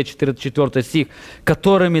 1 главе 4 стих,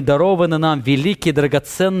 «которыми дарованы нам великие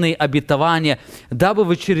драгоценные обетования, дабы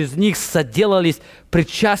вы через них соделались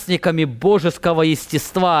причастниками божеского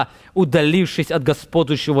естества, удалившись от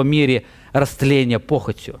господствующего в мире растления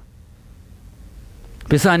похотью».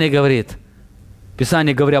 Писание,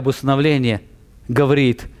 говоря об усыновлении,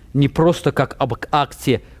 говорит не просто как об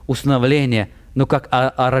акте усыновления, но как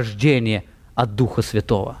о рождении от Духа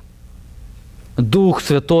Святого. Дух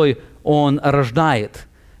Святой, Он рождает.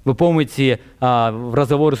 Вы помните, в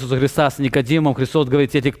разговоре Иисуса Христа с Никодимом Христос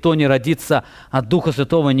говорит: «Если кто не родится от Духа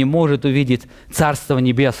Святого, не может увидеть Царство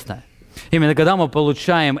Небесное». Именно когда мы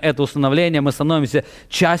получаем это усыновление, мы становимся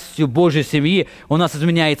частью Божьей семьи, у нас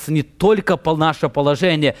изменяется не только наше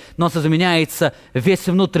положение, но изменяется весь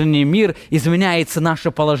внутренний мир, изменяется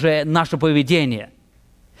наше поведение.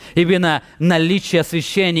 Именно наличие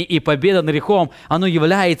освящения и победа над грехом, оно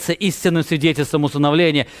является истинным свидетельством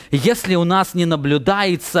усыновления. Если у нас не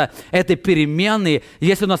наблюдается этой перемены,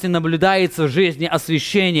 если у нас не наблюдается в жизни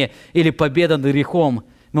освящение или победа над грехом,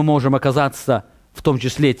 мы можем оказаться в том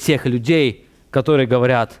числе тех людей, которые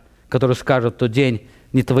скажут в тот день: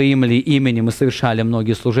 не твоим ли именем мы совершали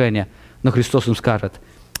многие служения, но Христос им скажет: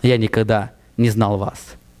 я никогда не знал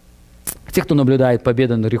вас. Те, кто наблюдает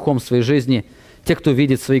победу над грехом в своей жизни, те, кто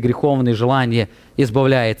видит свои греховные желания,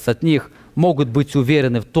 избавляется от них, могут быть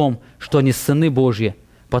уверены в том, что они сыны Божьи,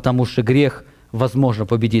 потому что грех возможно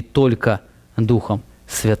победить только Духом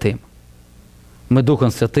Святым. Мы Духом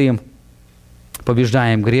Святым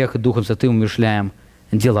побеждаем грех, и Духом Святым умерщвляем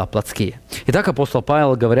дела плотские. Итак, апостол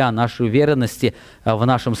Павел, говоря о нашей уверенности в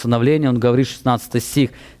нашем усыновлении, он говорит, 16 стих: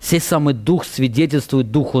 «Сей самый Дух свидетельствует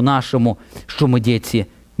Духу нашему, что мы дети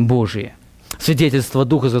Божии». Свидетельство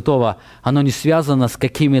Духа Святого, оно не связано с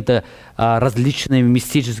какими-то различными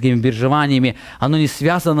мистическими переживаниями, оно не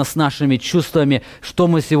связано с нашими чувствами, что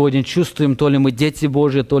мы сегодня чувствуем, то ли мы дети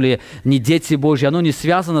Божьи, то ли не дети Божьи, оно не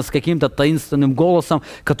связано с каким-то таинственным голосом,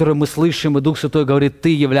 который мы слышим, и Дух Святой говорит: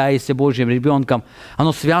 ты являешься Божьим ребенком.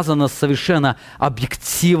 Оно связано с совершенно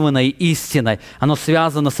объективной истиной, оно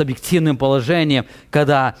связано с объективным положением,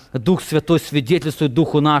 когда Дух Святой свидетельствует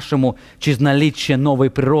Духу нашему через наличие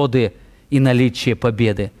новой природы и наличие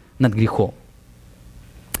победы над грехом.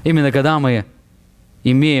 Именно когда мы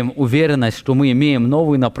имеем уверенность, что мы имеем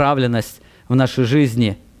новую направленность в нашей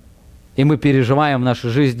жизни, и мы переживаем в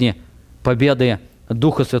нашей жизни победы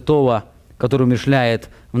Духа Святого, который умерщвляет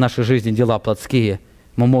в нашей жизни дела плотские,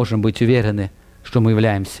 мы можем быть уверены, что мы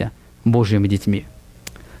являемся Божьими детьми.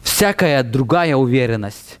 Всякая другая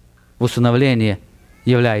уверенность в усыновлении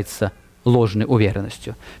является ложной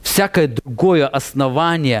уверенностью. Всякое другое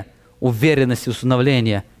основание уверенности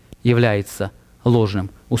усыновления является ложным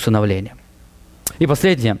усыновлением. И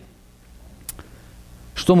последнее,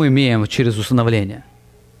 что мы имеем через усыновление?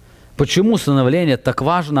 Почему усыновление так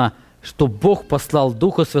важно, что Бог послал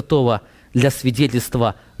Духа Святого для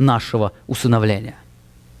свидетельства нашего усыновления?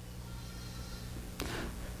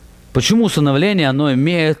 Почему усыновление, оно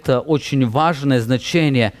имеет очень важное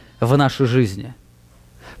значение в нашей жизни?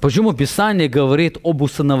 Почему Писание говорит об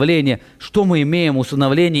усыновлении? Что мы имеем в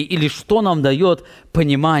усыновлении или что нам дает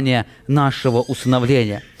понимание нашего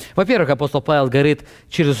усыновления? Во-первых, апостол Павел говорит,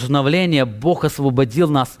 через усыновление Бог освободил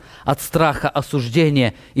нас от страха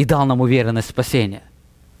осуждения и дал нам уверенность в спасении.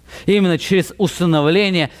 Именно через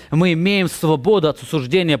усыновление мы имеем свободу от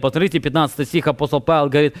осуждения. Посмотрите, 15 стих, апостол Павел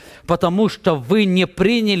говорит: «Потому что вы не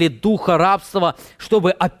приняли духа рабства,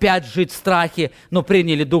 чтобы опять жить в страхе, но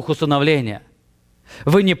приняли дух усыновления».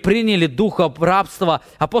 Вы не приняли духа рабства.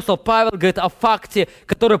 Апостол Павел говорит о факте,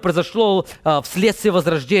 который произошло вследствие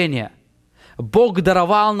возрождения. Бог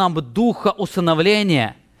даровал нам духа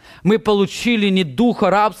усыновления. Мы получили не духа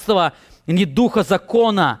рабства, не духа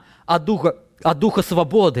закона, а духа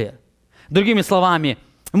свободы. Другими словами,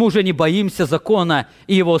 мы уже не боимся закона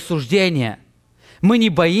и его осуждения. Мы не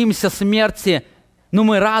боимся смерти, но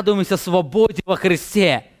мы радуемся свободе во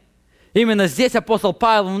Христе. Именно здесь апостол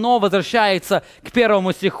Павел вновь возвращается к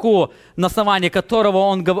 1 стиху, на основании которого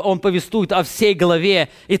он повествует о всей главе.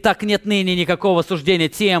 «Итак, нет ныне никакого осуждения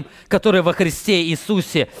тем, которые во Христе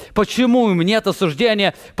Иисусе». Почему им нет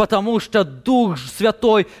осуждения? Потому что Дух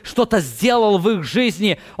Святой что-то сделал в их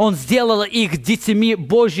жизни. Он сделал их детьми,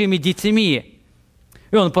 Божьими детьми.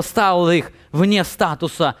 И Он поставил их вне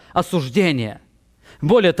статуса осуждения.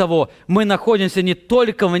 Более того, мы находимся не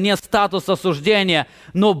только вне статуса осуждения,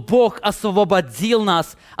 но Бог освободил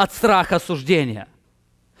нас от страха осуждения.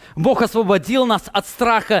 Бог освободил нас от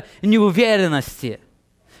страха неуверенности.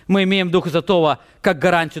 Мы имеем Духа Святого как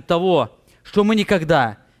гарантию того, что мы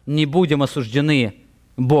никогда не будем осуждены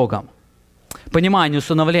Богом. Понимание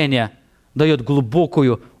усыновления дает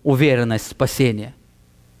глубокую уверенность в спасении.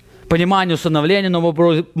 Понимание усыновления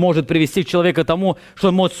может привести человека к тому, что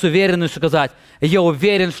он может с уверенностью сказать: «Я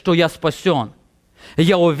уверен, что я спасен.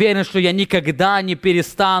 Я уверен, что я никогда не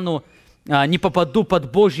перестану, не попаду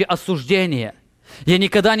под Божье осуждение. Я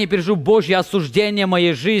никогда не переживу Божье осуждение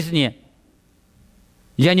моей жизни.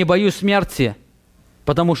 Я не боюсь смерти,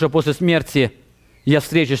 потому что после смерти я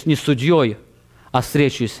встречусь не с судьей, а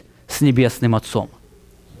встречусь с Небесным Отцом».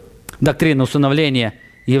 Доктрина усыновления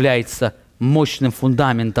является мощным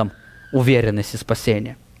фундаментом уверенности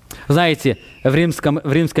спасения. Знаете, в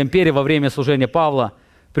Римской империи во время служения Павла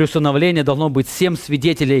при усыновлении должно быть 7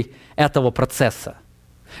 свидетелей этого процесса.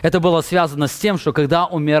 Это было связано с тем, что когда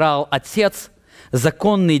умирал отец,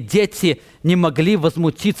 законные дети не могли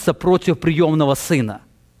возмутиться против приемного сына.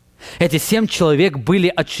 Эти 7 человек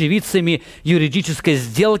были очевидцами юридической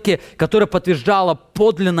сделки, которая подтверждала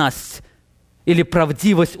подлинность или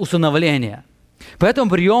правдивость усыновления. Поэтому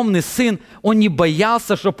приемный сын, он не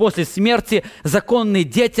боялся, что после смерти законные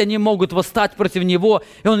дети, они могут восстать против него,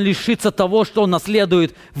 и он лишится того, что он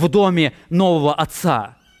наследует в доме нового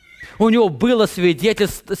отца. У него было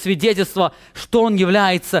свидетельство, что он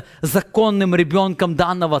является законным ребенком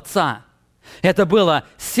данного отца. Это было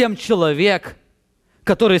 7 человек,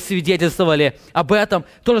 которые свидетельствовали об этом.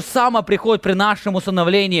 То же самое приходит при нашем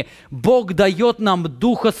усыновлении. Бог дает нам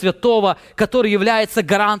Духа Святого, который является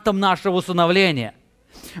гарантом нашего усыновления.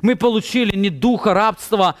 Мы получили не духа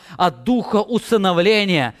рабства, а духа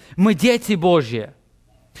усыновления. Мы дети Божьи.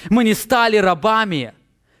 Мы не стали рабами,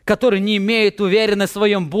 которые не имеют уверенности в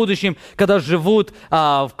своем будущем, когда живут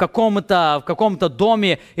в каком-то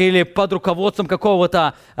доме или под руководством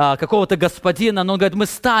какого-то господина. Но он говорит, мы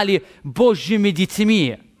стали Божьими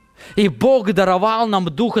детьми. И Бог даровал нам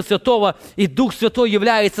Духа Святого, и Дух Святой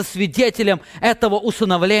является свидетелем этого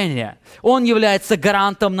усыновления. Он является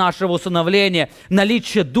гарантом нашего усыновления.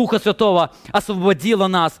 Наличие Духа Святого освободило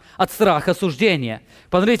нас от страха осуждения.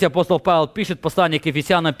 Посмотрите, апостол Павел пишет в послании к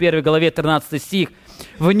Ефесянам 1 главе 13 стих.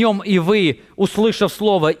 «В нем и вы, услышав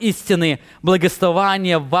слово истины,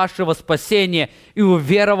 благословения вашего спасения и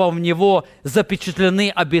уверовав в него, запечатлены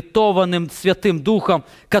обетованным Святым Духом,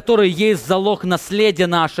 который есть залог наследия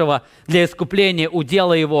нашего для искупления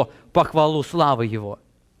удела его, по хвалу славы его».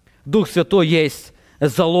 Дух Святой есть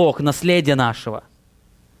залог наследия нашего.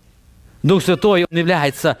 Дух Святой, Он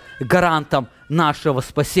является гарантом нашего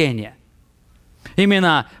спасения.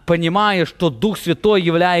 Именно понимая, что Дух Святой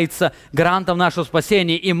является гарантом нашего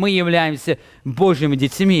спасения, и мы являемся Божьими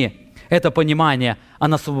детьми, это понимание,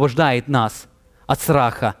 оно освобождает нас от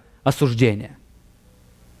страха осуждения.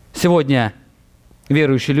 Сегодня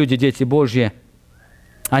верующие люди, дети Божьи,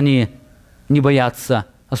 они не боятся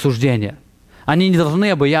осуждения. Они не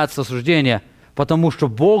должны бояться осуждения, потому что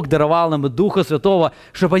Бог даровал им Духа Святого,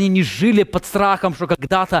 чтобы они не жили под страхом, что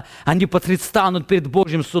когда-то они предстанут перед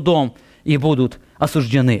Божьим судом и будут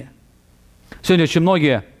осуждены. Сегодня очень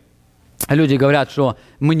многие люди говорят, что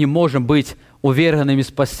мы не можем быть уверенными в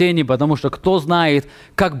спасении, потому что кто знает,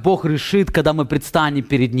 как Бог решит, когда мы предстанем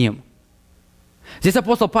перед Ним. Здесь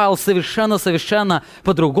апостол Павел совершенно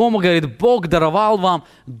по-другому говорит: Бог даровал вам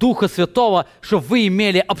Духа Святого, чтобы вы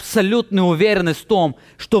имели абсолютную уверенность в том,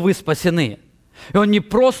 что вы спасены. И Он не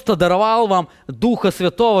просто даровал вам Духа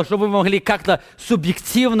Святого, чтобы вы могли как-то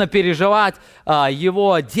субъективно переживать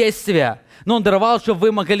Его действия, но Он даровал, чтобы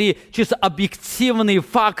вы могли чисто объективные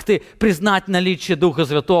факты признать наличие Духа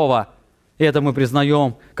Святого. И это мы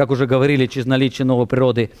признаем, как уже говорили, через наличие новой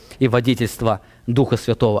природы и водительства Духа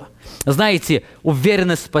Святого. Знаете,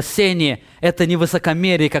 уверенность в спасении – это не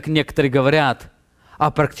высокомерие, как некоторые говорят, а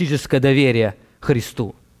практическое доверие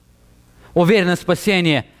Христу. Уверенность в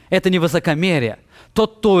спасении – это не высокомерие.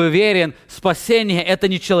 Тот, кто уверен в спасении, это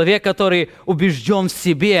не человек, который убежден в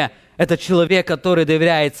себе, это человек, который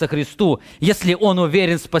доверяется Христу. Если он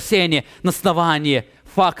уверен в спасении на основании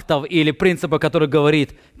фактов или принципов, которые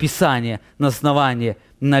говорит Писание, на основании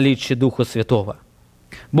наличия Духа Святого.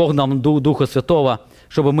 Бог нам Духа Святого,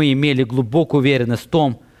 чтобы мы имели глубокую уверенность в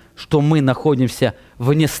том, что мы находимся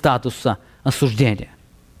вне статуса осуждения.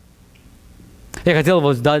 Я хотел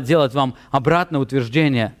бы сделать вам обратное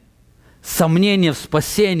утверждение. Сомнение в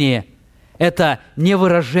спасении – это не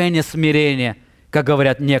выражение смирения, как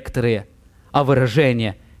говорят некоторые, а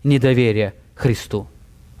выражение недоверия Христу.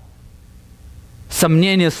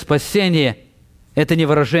 Сомнение в спасении – это не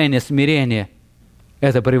выражение смирения,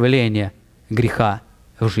 это проявление греха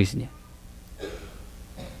в жизни.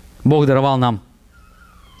 Бог даровал нам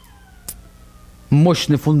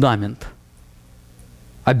мощный фундамент,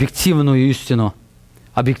 объективную истину,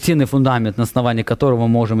 объективный фундамент, на основании которого мы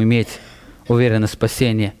можем иметь уверенность в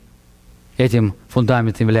спасении. Этим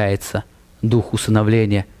фундаментом является Дух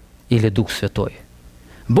усыновления или Дух Святой.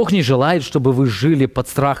 Бог не желает, чтобы вы жили под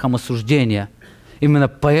страхом осуждения. Именно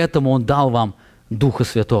поэтому Он дал вам Духа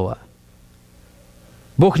Святого.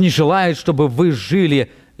 Бог не желает, чтобы вы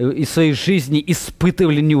жили и в своей жизни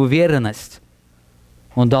испытывали неуверенность.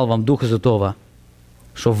 Он дал вам Духа Святого,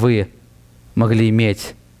 чтобы вы могли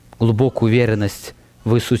иметь глубокую уверенность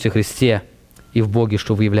в Иисусе Христе и в Боге,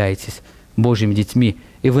 что вы являетесь Божьими детьми,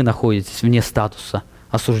 и вы находитесь вне статуса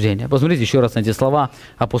осуждения. Посмотрите еще раз на эти слова.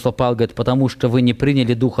 Апостол Павел говорит: «Потому что вы не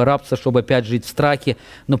приняли духа рабства, чтобы опять жить в страхе,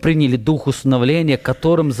 но приняли дух усыновления,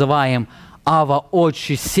 которым называем Ава,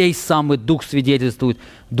 Отче, сей самый Дух свидетельствует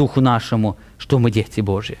Духу нашему, что мы дети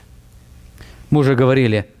Божьи». Мы уже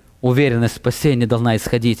говорили, уверенность в спасении должна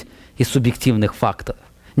исходить из субъективных фактов.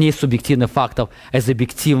 Не из субъективных фактов, а из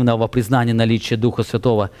объективного признания наличия Духа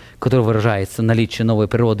Святого, который выражается в наличии новой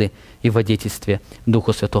природы и в водительстве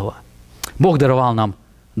Духа Святого. Бог даровал нам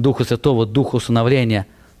Духа Святого, Духа усыновления,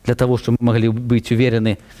 для того, чтобы мы могли быть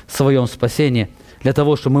уверены в своем спасении, для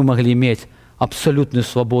того, чтобы мы могли иметь абсолютную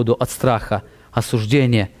свободу от страха,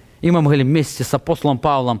 осуждения, и мы могли вместе с апостолом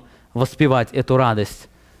Павлом воспевать эту радость,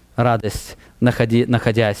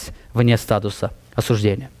 находясь вне статуса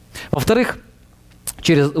осуждения. Во-вторых,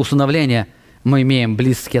 через усыновление мы имеем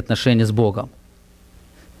близкие отношения с Богом.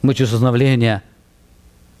 Мы через усыновление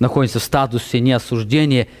находимся в статусе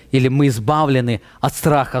неосуждения, или мы избавлены от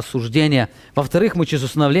страха осуждения. Во-вторых, мы через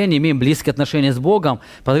усыновление имеем близкие отношения с Богом.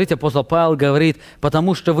 Посмотрите, апостол Павел говорит: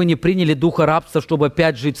 «Потому что вы не приняли духа рабства, чтобы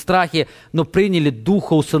опять жить в страхе, но приняли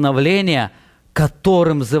духа усыновления,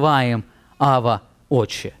 которым называем Ава,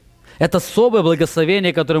 Отче». Это особое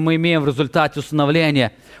благословение, которое мы имеем в результате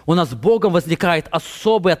усыновления. У нас с Богом возникает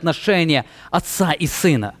особые отношения отца и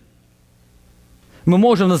сына. Мы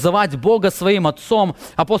можем называть Бога своим отцом.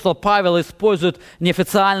 Апостол Павел использует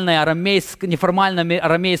неформальное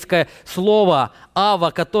арамейское слово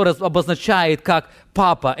 «ава», которое обозначает как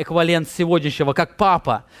 «папа», эквивалент сегодняшнего, как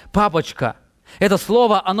 «папа», «папочка». Это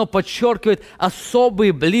слово, оно подчеркивает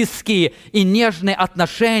особые, близкие и нежные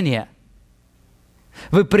отношения.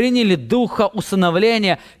 Вы приняли духа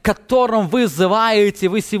усыновления, которым вы взываете.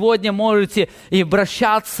 Вы сегодня можете и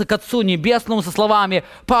обращаться к Отцу Небесному со словами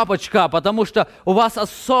 «папочка», потому что у вас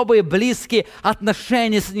особые близкие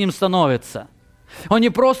отношения с Ним становятся. Он не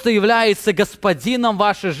просто является господином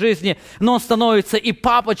вашей жизни, но Он становится и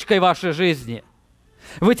папочкой вашей жизни.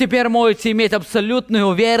 Вы теперь можете иметь абсолютную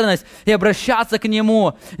уверенность и обращаться к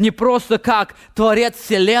Нему не просто как Творец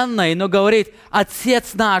Вселенной, но говорить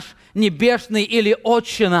 «Отец наш Небесный» или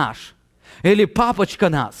 «Отче наш», или «Папочка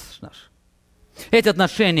наш». Эти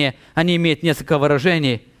отношения, они имеют несколько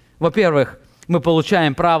выражений. Во-первых, мы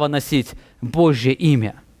получаем право носить Божье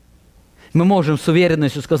имя. Мы можем с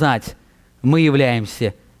уверенностью сказать: мы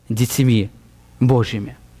являемся детьми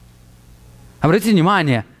Божьими. Обратите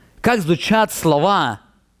внимание, как звучат слова.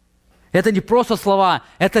 Это не просто слова,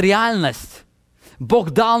 это реальность.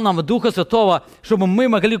 Бог дал нам Духа Святого, чтобы мы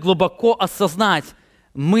могли глубоко осознать: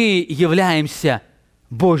 мы являемся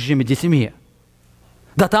Божьими детьми.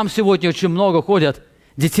 Да, там сегодня очень много ходят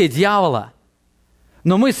детей дьявола,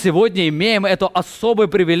 но мы сегодня имеем эту особую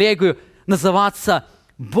привилегию называться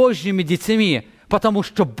Божьими детьми, потому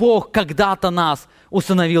что Бог когда-то нас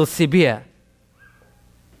усыновил себе.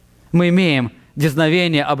 Мы имеем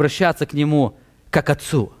дерзновение обращаться к Нему как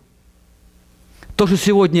Отцу. То, что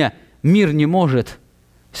сегодня мир не может,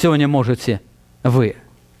 сегодня можете вы.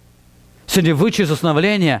 Сегодня вы через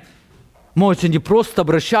усыновление можете не просто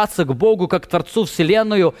обращаться к Богу как к Творцу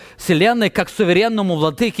Вселенной, как к суверенному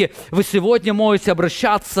владыке. Вы сегодня можете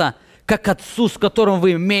обращаться как к Отцу, с которым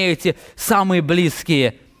вы имеете самые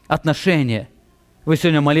близкие отношения. Вы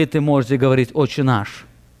сегодня молитвой можете говорить «Отче наш».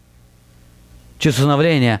 Через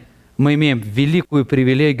усыновление мы имеем великую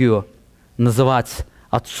привилегию называть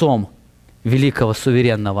Отцом великого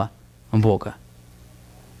суверенного Бога.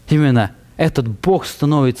 Именно этот Бог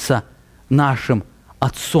становится нашим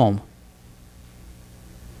Отцом.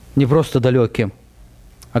 Не просто далеким,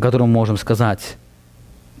 о котором мы можем сказать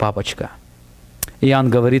 «папочка». Иоанн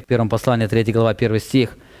говорит в первом послании, 3 глава, 1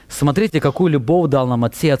 стих: «Смотрите, какую любовь дал нам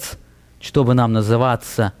Отец, чтобы нам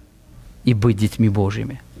называться и быть детьми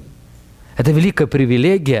Божьими». Это великая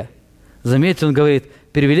привилегия. Заметьте, он говорит,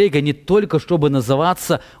 привилегия не только, чтобы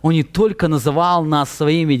называться, он не только называл нас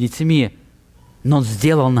своими детьми, но он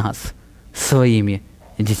сделал нас своими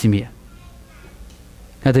детьми.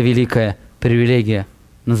 Это великая привилегия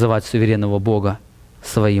называть суверенного Бога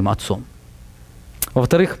своим Отцом.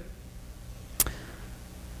 Во-вторых,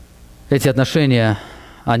 эти отношения,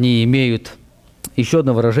 они имеют еще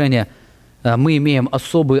одно выражение. Мы имеем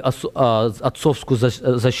особую отцовскую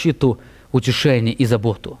защиту утешение и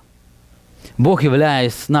заботу. Бог,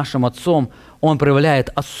 являясь нашим Отцом, Он проявляет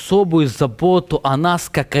особую заботу о нас,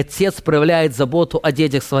 как Отец проявляет заботу о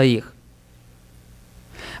детях своих.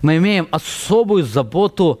 Мы имеем особую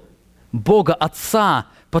заботу Бога Отца,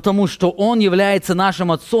 потому что Он является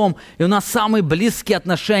нашим Отцом, и у нас самые близкие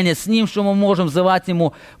отношения с Ним, что мы можем звать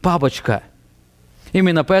Ему «папочка».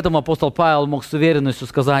 Именно поэтому апостол Павел мог с уверенностью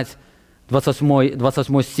сказать,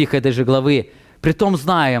 28 стих этой же главы, «Притом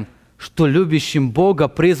знаем, что любящим Бога,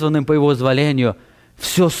 призванным по Его изволению,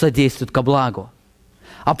 все содействует ко благу».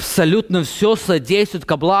 Абсолютно все содействует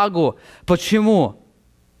ко благу. Почему?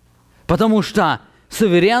 Потому что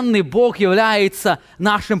суверенный Бог является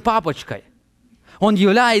нашим папочкой. Он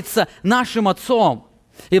является нашим Отцом.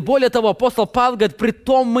 И более того, апостол Павел говорит,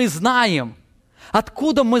 «Притом мы знаем».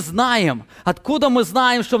 Откуда мы знаем? Откуда мы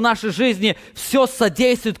знаем, что в нашей жизни все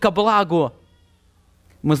содействует ко благу?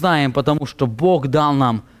 Мы знаем, потому что Бог дал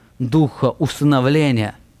нам духа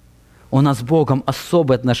усыновления. У нас с Богом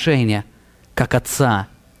особые отношения, как Отца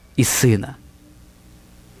и Сына.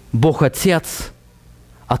 Бог Отец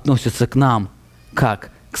относится к нам,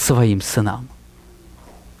 как к своим сынам.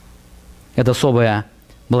 Это особое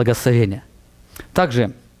благословение.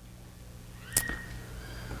 Также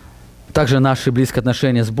наши близкие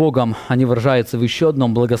отношения с Богом, они выражаются в еще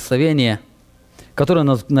одном благословении, которое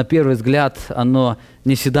на первый взгляд, оно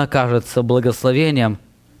не всегда кажется благословением,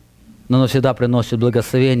 но оно всегда приносит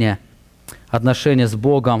благословение. Отношения с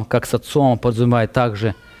Богом, как с Отцом, подразумевает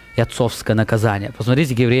также и отцовское наказание.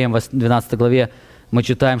 Посмотрите, к Евреям 12 главе мы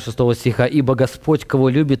читаем 6 стиха. «Ибо Господь, кого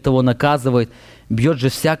любит, того наказывает, бьет же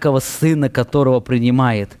всякого сына, которого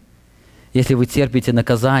принимает. Если вы терпите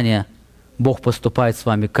наказание, Бог поступает с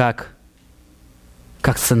вами как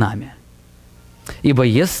с сынами. Ибо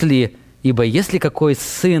если какой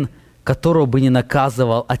сын, которого бы не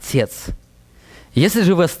наказывал Отец, если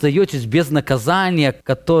же вы остаетесь без наказания,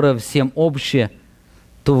 которое всем общее,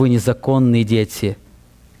 то вы незаконные дети,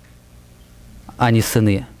 а не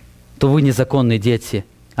сыны». То вы незаконные дети,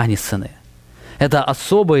 а не сыны. Это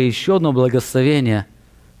особое еще одно благословение,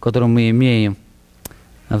 которое мы имеем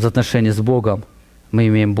в отношении с Богом. Мы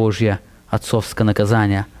имеем Божье отцовское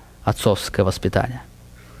наказание, отцовское воспитание.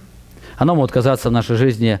 Оно может казаться в нашей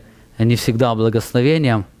жизни не всегда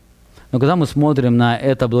благословением, но когда мы смотрим на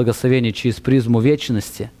это благословение через призму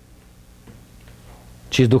вечности,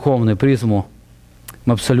 через духовную призму,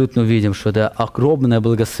 мы абсолютно увидим, что это огромное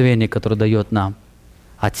благословение, которое дает нам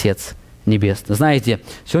Отец Небесный. Знаете,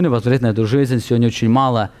 сегодня посмотреть на эту жизнь, сегодня очень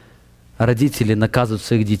мало родителей наказывают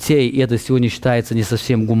своих детей, и это сегодня считается не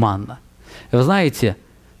совсем гуманно. И вы знаете,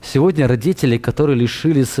 сегодня родители, которые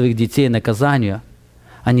лишили своих детей наказания,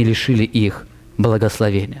 они лишили их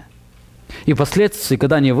благословения. И впоследствии,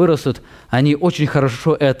 когда они вырастут, они очень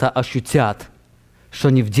хорошо это ощутят, что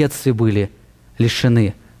они в детстве были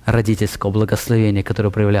лишены родительского благословения,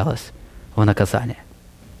 которое проявлялось в наказании.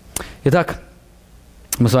 Итак,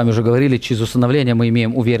 мы с вами уже говорили, через усыновление мы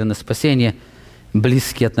имеем уверенность в спасении,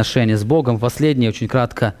 близкие отношения с Богом. Последнее, очень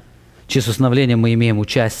кратко, через усыновление мы имеем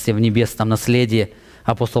участие в небесном наследии.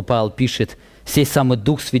 Апостол Павел пишет, «Сей самый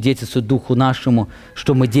Дух свидетельствует Духу нашему,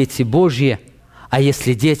 что мы дети Божьи, а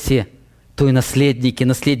если дети, то и наследники,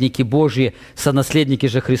 наследники Божьи, сонаследники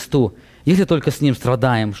же Христу, если только с Ним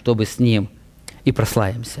страдаем, чтобы с Ним и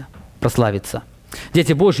прославиться».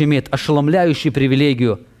 Дети Божьи имеют ошеломляющую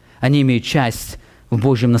привилегию, они имеют часть в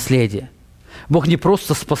Божьем наследии. Бог не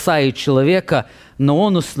просто спасает человека, но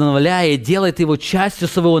Он усыновляет, делает его частью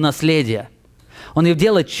своего наследия. Он его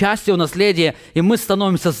делает частью его наследия, и мы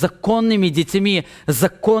становимся законными детьми,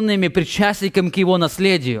 законными причастниками к Его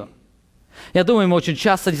наследию. Я думаю, мы очень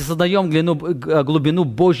часто не сознаем глубину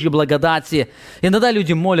Божьей благодати. Иногда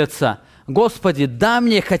люди молятся, «Господи, дай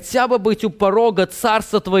мне хотя бы быть у порога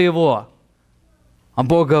Царства Твоего». А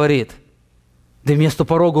Бог говорит, «Да места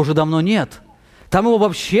порога уже давно нет. Там его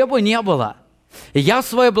вообще бы не было. И я в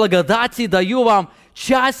своей благодати даю вам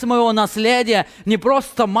часть моего наследия, не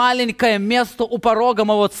просто маленькое место у порога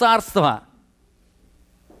моего царства.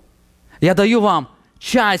 Я даю вам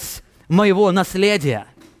часть моего наследия.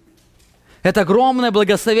 Это огромное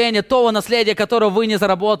благословение того наследия, которое вы не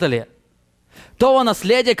заработали. Того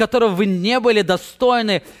наследия, которого вы не были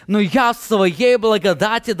достойны, но я в своей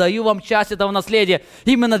благодати даю вам часть этого наследия.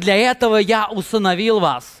 Именно для этого я усыновил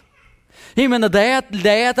вас. Именно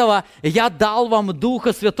для этого я дал вам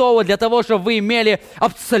Духа Святого, для того, чтобы вы имели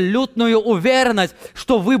абсолютную уверенность,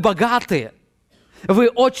 что вы богаты. Вы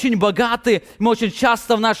очень богаты. Мы очень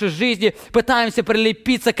часто в нашей жизни пытаемся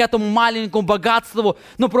прилепиться к этому маленькому богатству,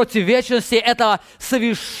 но против вечности это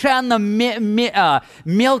совершенно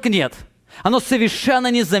мелкнет. Оно совершенно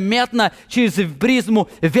незаметно через призму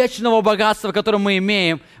вечного богатства, которое мы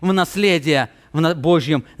имеем в наследии, в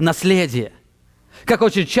Божьем наследии. Как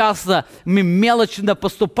очень часто мы мелочно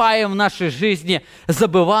поступаем в нашей жизни,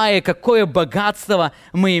 забывая, какое богатство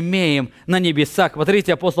мы имеем на небесах.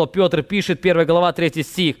 Смотрите, апостол Петр пишет, 1 глава, 3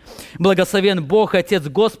 стих. «Благословен Бог, Отец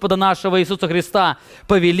Господа нашего Иисуса Христа,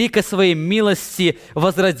 по великой своей милости,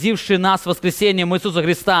 возродивший нас воскресением Иисуса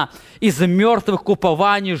Христа из мертвых к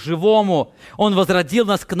упованию живому. Он возродил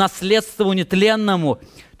нас к наследству нетленному,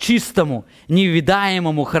 чистому,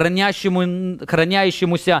 невидаемому,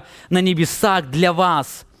 хранящемуся на небесах для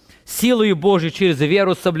вас, силою Божией через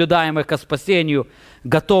веру, соблюдаемых ко спасению,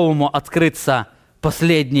 готовому открыться в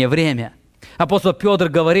последнее время». Апостол Петр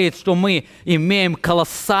говорит, что мы имеем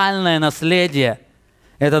колоссальное наследие.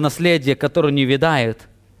 Это наследие, которое не видает.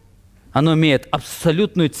 Оно имеет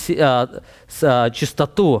абсолютную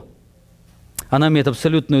чистоту. Оно имеет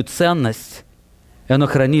абсолютную ценность. И оно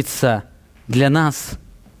хранится для нас.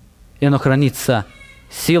 И оно хранится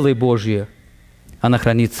силой Божьей. Оно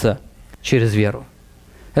хранится через веру.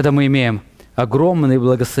 Это мы имеем огромные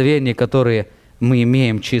благословения, которые мы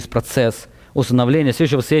имеем через процесс усыновления. В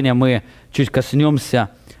следующее воскресенье мы чуть коснемся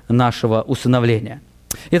нашего усыновления.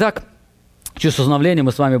 Итак, через усыновление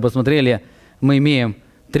мы с вами посмотрели, мы имеем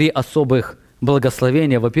 3 особых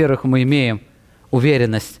благословения. Во-первых, мы имеем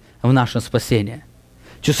уверенность в нашем спасении.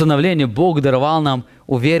 Через усыновление Бог даровал нам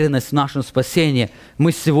уверенность в нашем спасении.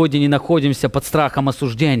 Мы сегодня не находимся под страхом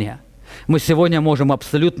осуждения. Мы сегодня можем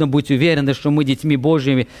абсолютно быть уверены, что мы детьми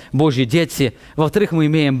Божьими, Божьи дети. Во-вторых, мы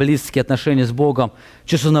имеем близкие отношения с Богом.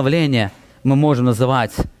 Через усыновление мы можем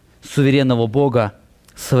называть суверенного Бога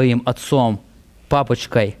своим отцом,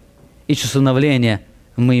 папочкой. И через усыновление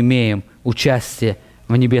мы имеем участие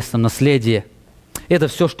в небесном наследии. Это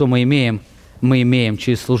все, что мы имеем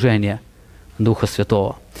через служение Духа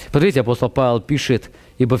Святого. Смотрите, апостол Павел пишет: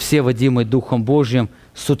 «Ибо все, водимые Духом Божьим,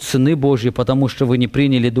 суть сыны Божьи, потому что вы не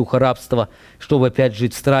приняли духа рабства, чтобы опять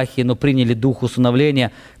жить в страхе, но приняли дух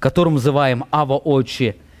усыновления, которым называем Ава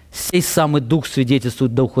Отче. Сей самый Дух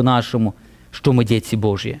свидетельствует Духу нашему, что мы дети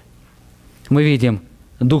Божьи». Мы видим,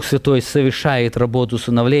 Дух Святой совершает работу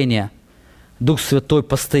усыновления. Дух Святой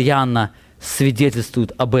постоянно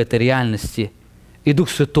свидетельствует об этой реальности. И Дух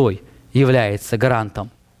Святой является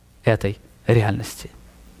гарантом этой реальности.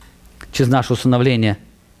 Через наше усыновление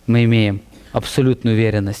мы имеем абсолютную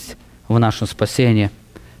уверенность в нашем спасении.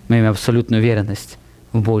 Мы имеем абсолютную уверенность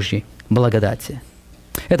в Божьей благодати.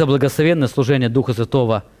 Это благословенное служение Духа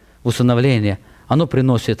Святого в усыновлении, оно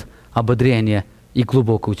приносит ободрение и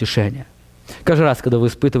глубокое утешение. Каждый раз, когда вы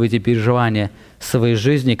испытываете переживания своей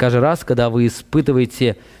жизни, каждый раз, когда вы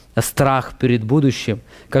испытываете страх перед будущим,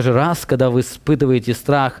 каждый раз, когда вы испытываете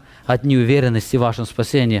страх от неуверенности в вашем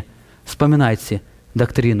спасении, вспоминайте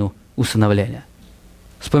доктрину усыновления.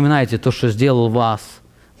 Вспоминайте то, что сделал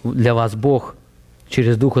для вас Бог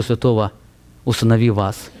через Духа Святого, усыновив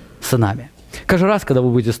вас сынами. Каждый раз, когда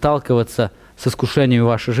вы будете сталкиваться с искушениями в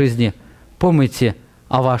вашей жизни, помните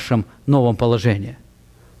о вашем новом положении.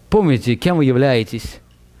 Помните, кем вы являетесь.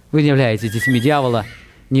 Вы не являетесь детьми дьявола,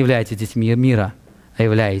 не являетесь детьми мира, а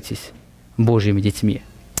являетесь Божьими детьми.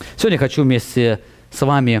 Сегодня я хочу вместе с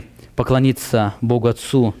вами поклониться Богу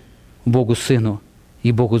Отцу, Богу Сыну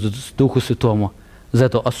и Богу Духу Святому за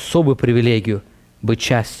эту особую привилегию быть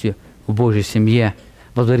частью в Божьей семье,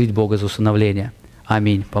 благодарить Бога за усыновление.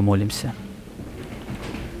 Аминь. Помолимся.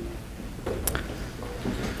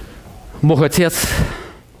 Бог Отец,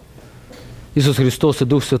 Иисус Христос и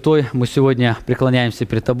Дух Святой, мы сегодня преклоняемся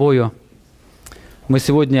перед Тобою. Мы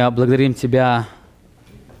сегодня благодарим Тебя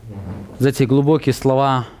за эти глубокие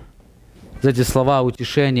слова, за эти слова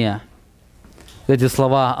утешения, за эти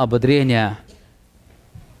слова ободрения,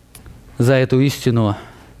 за эту истину.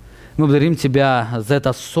 Мы благодарим Тебя за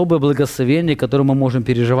это особое благословение, которое мы можем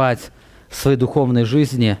переживать в своей духовной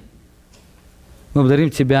жизни. Мы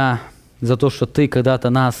благодарим Тебя за то, что Ты когда-то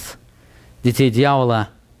нас, детей дьявола,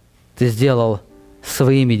 Ты сделал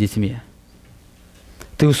своими детьми.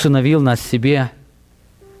 Ты усыновил нас себе.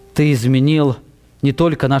 Ты изменил не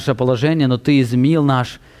только наше положение, но Ты изменил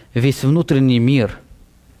наш весь внутренний мир.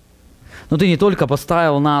 Но Ты не только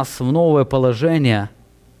поставил нас в новое положение,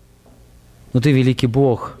 но Ты, великий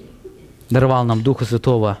Бог, даровал нам Духа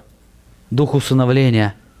Святого, Дух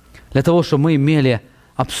усыновления, для того, чтобы мы имели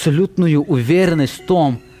абсолютную уверенность в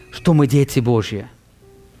том, что мы дети Божьи.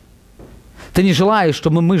 Ты не желаешь,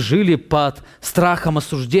 чтобы мы жили под страхом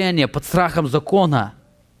осуждения, под страхом закона.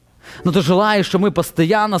 Но Ты желаешь, чтобы мы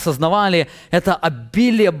постоянно осознавали это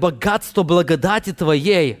обилие, богатство благодати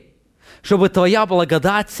Твоей. чтобы Твоя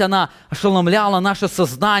благодать, она ошеломляла наше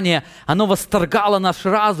сознание, она восторгала наш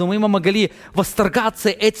разум, и мы могли восторгаться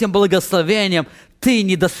этим благословением. Ты,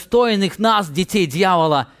 недостойных нас, детей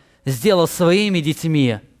дьявола, сделал своими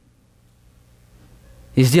детьми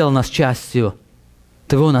и сделал нас частью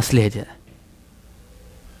Твоего наследия.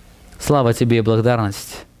 Слава Тебе и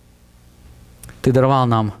благодарность. Ты даровал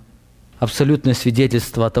нам абсолютное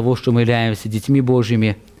свидетельство того, что мы являемся детьми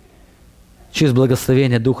Божьими, через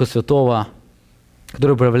благословение Духа Святого,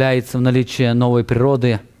 которое проявляется в наличии новой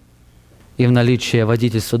природы и в наличии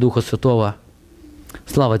водительства Духа Святого.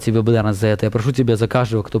 Слава Тебе, благодарность за это. Я прошу Тебя за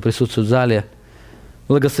каждого, кто присутствует в зале,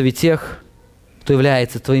 благослови тех, кто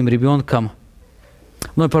является Твоим ребенком,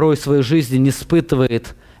 но порой в своей жизни не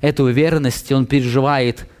испытывает этой уверенности, он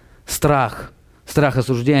переживает страх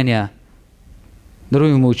осуждения. Даруй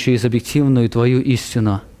ему через объективную Твою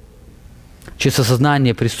истину, через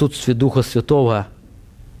осознание присутствия Духа Святого,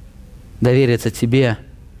 довериться Тебе,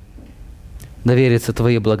 довериться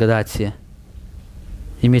Твоей благодати,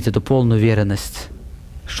 иметь эту полную уверенность,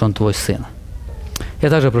 что Он Твой Сын. Я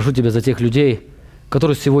также прошу Тебя за тех людей,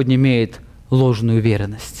 которые сегодня имеют ложную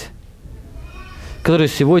уверенность, которые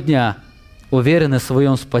сегодня уверены в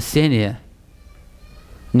своем спасении,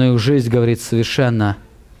 но их жизнь говорит совершенно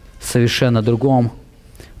другом.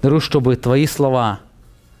 Даруй, чтобы Твои слова,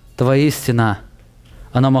 Твоя истина,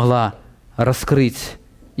 она могла раскрыть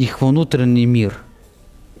их внутренний мир.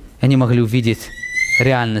 Они могли увидеть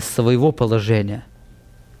реальность своего положения,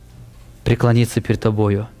 преклониться перед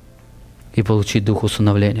Тобою и получить дух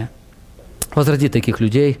усыновления. Возроди таких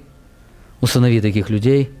людей, усынови таких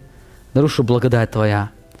людей. Даруй, чтобы благодать Твоя,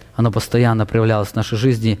 она постоянно проявлялась в нашей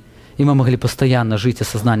жизни, и мы могли постоянно жить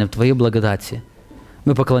осознанием Твоей благодати.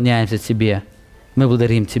 Мы поклоняемся Тебе, мы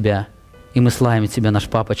благодарим Тебя, и мы славим Тебя, наш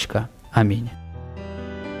Папочка. Аминь.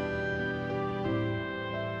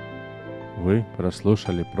 Вы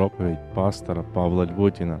прослушали проповедь пастора Павла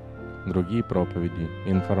Львутина. Другие проповеди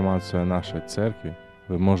и информацию о нашей церкви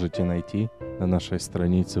вы можете найти на нашей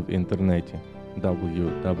странице в интернете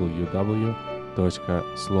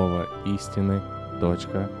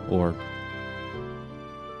www.slovoistины.org.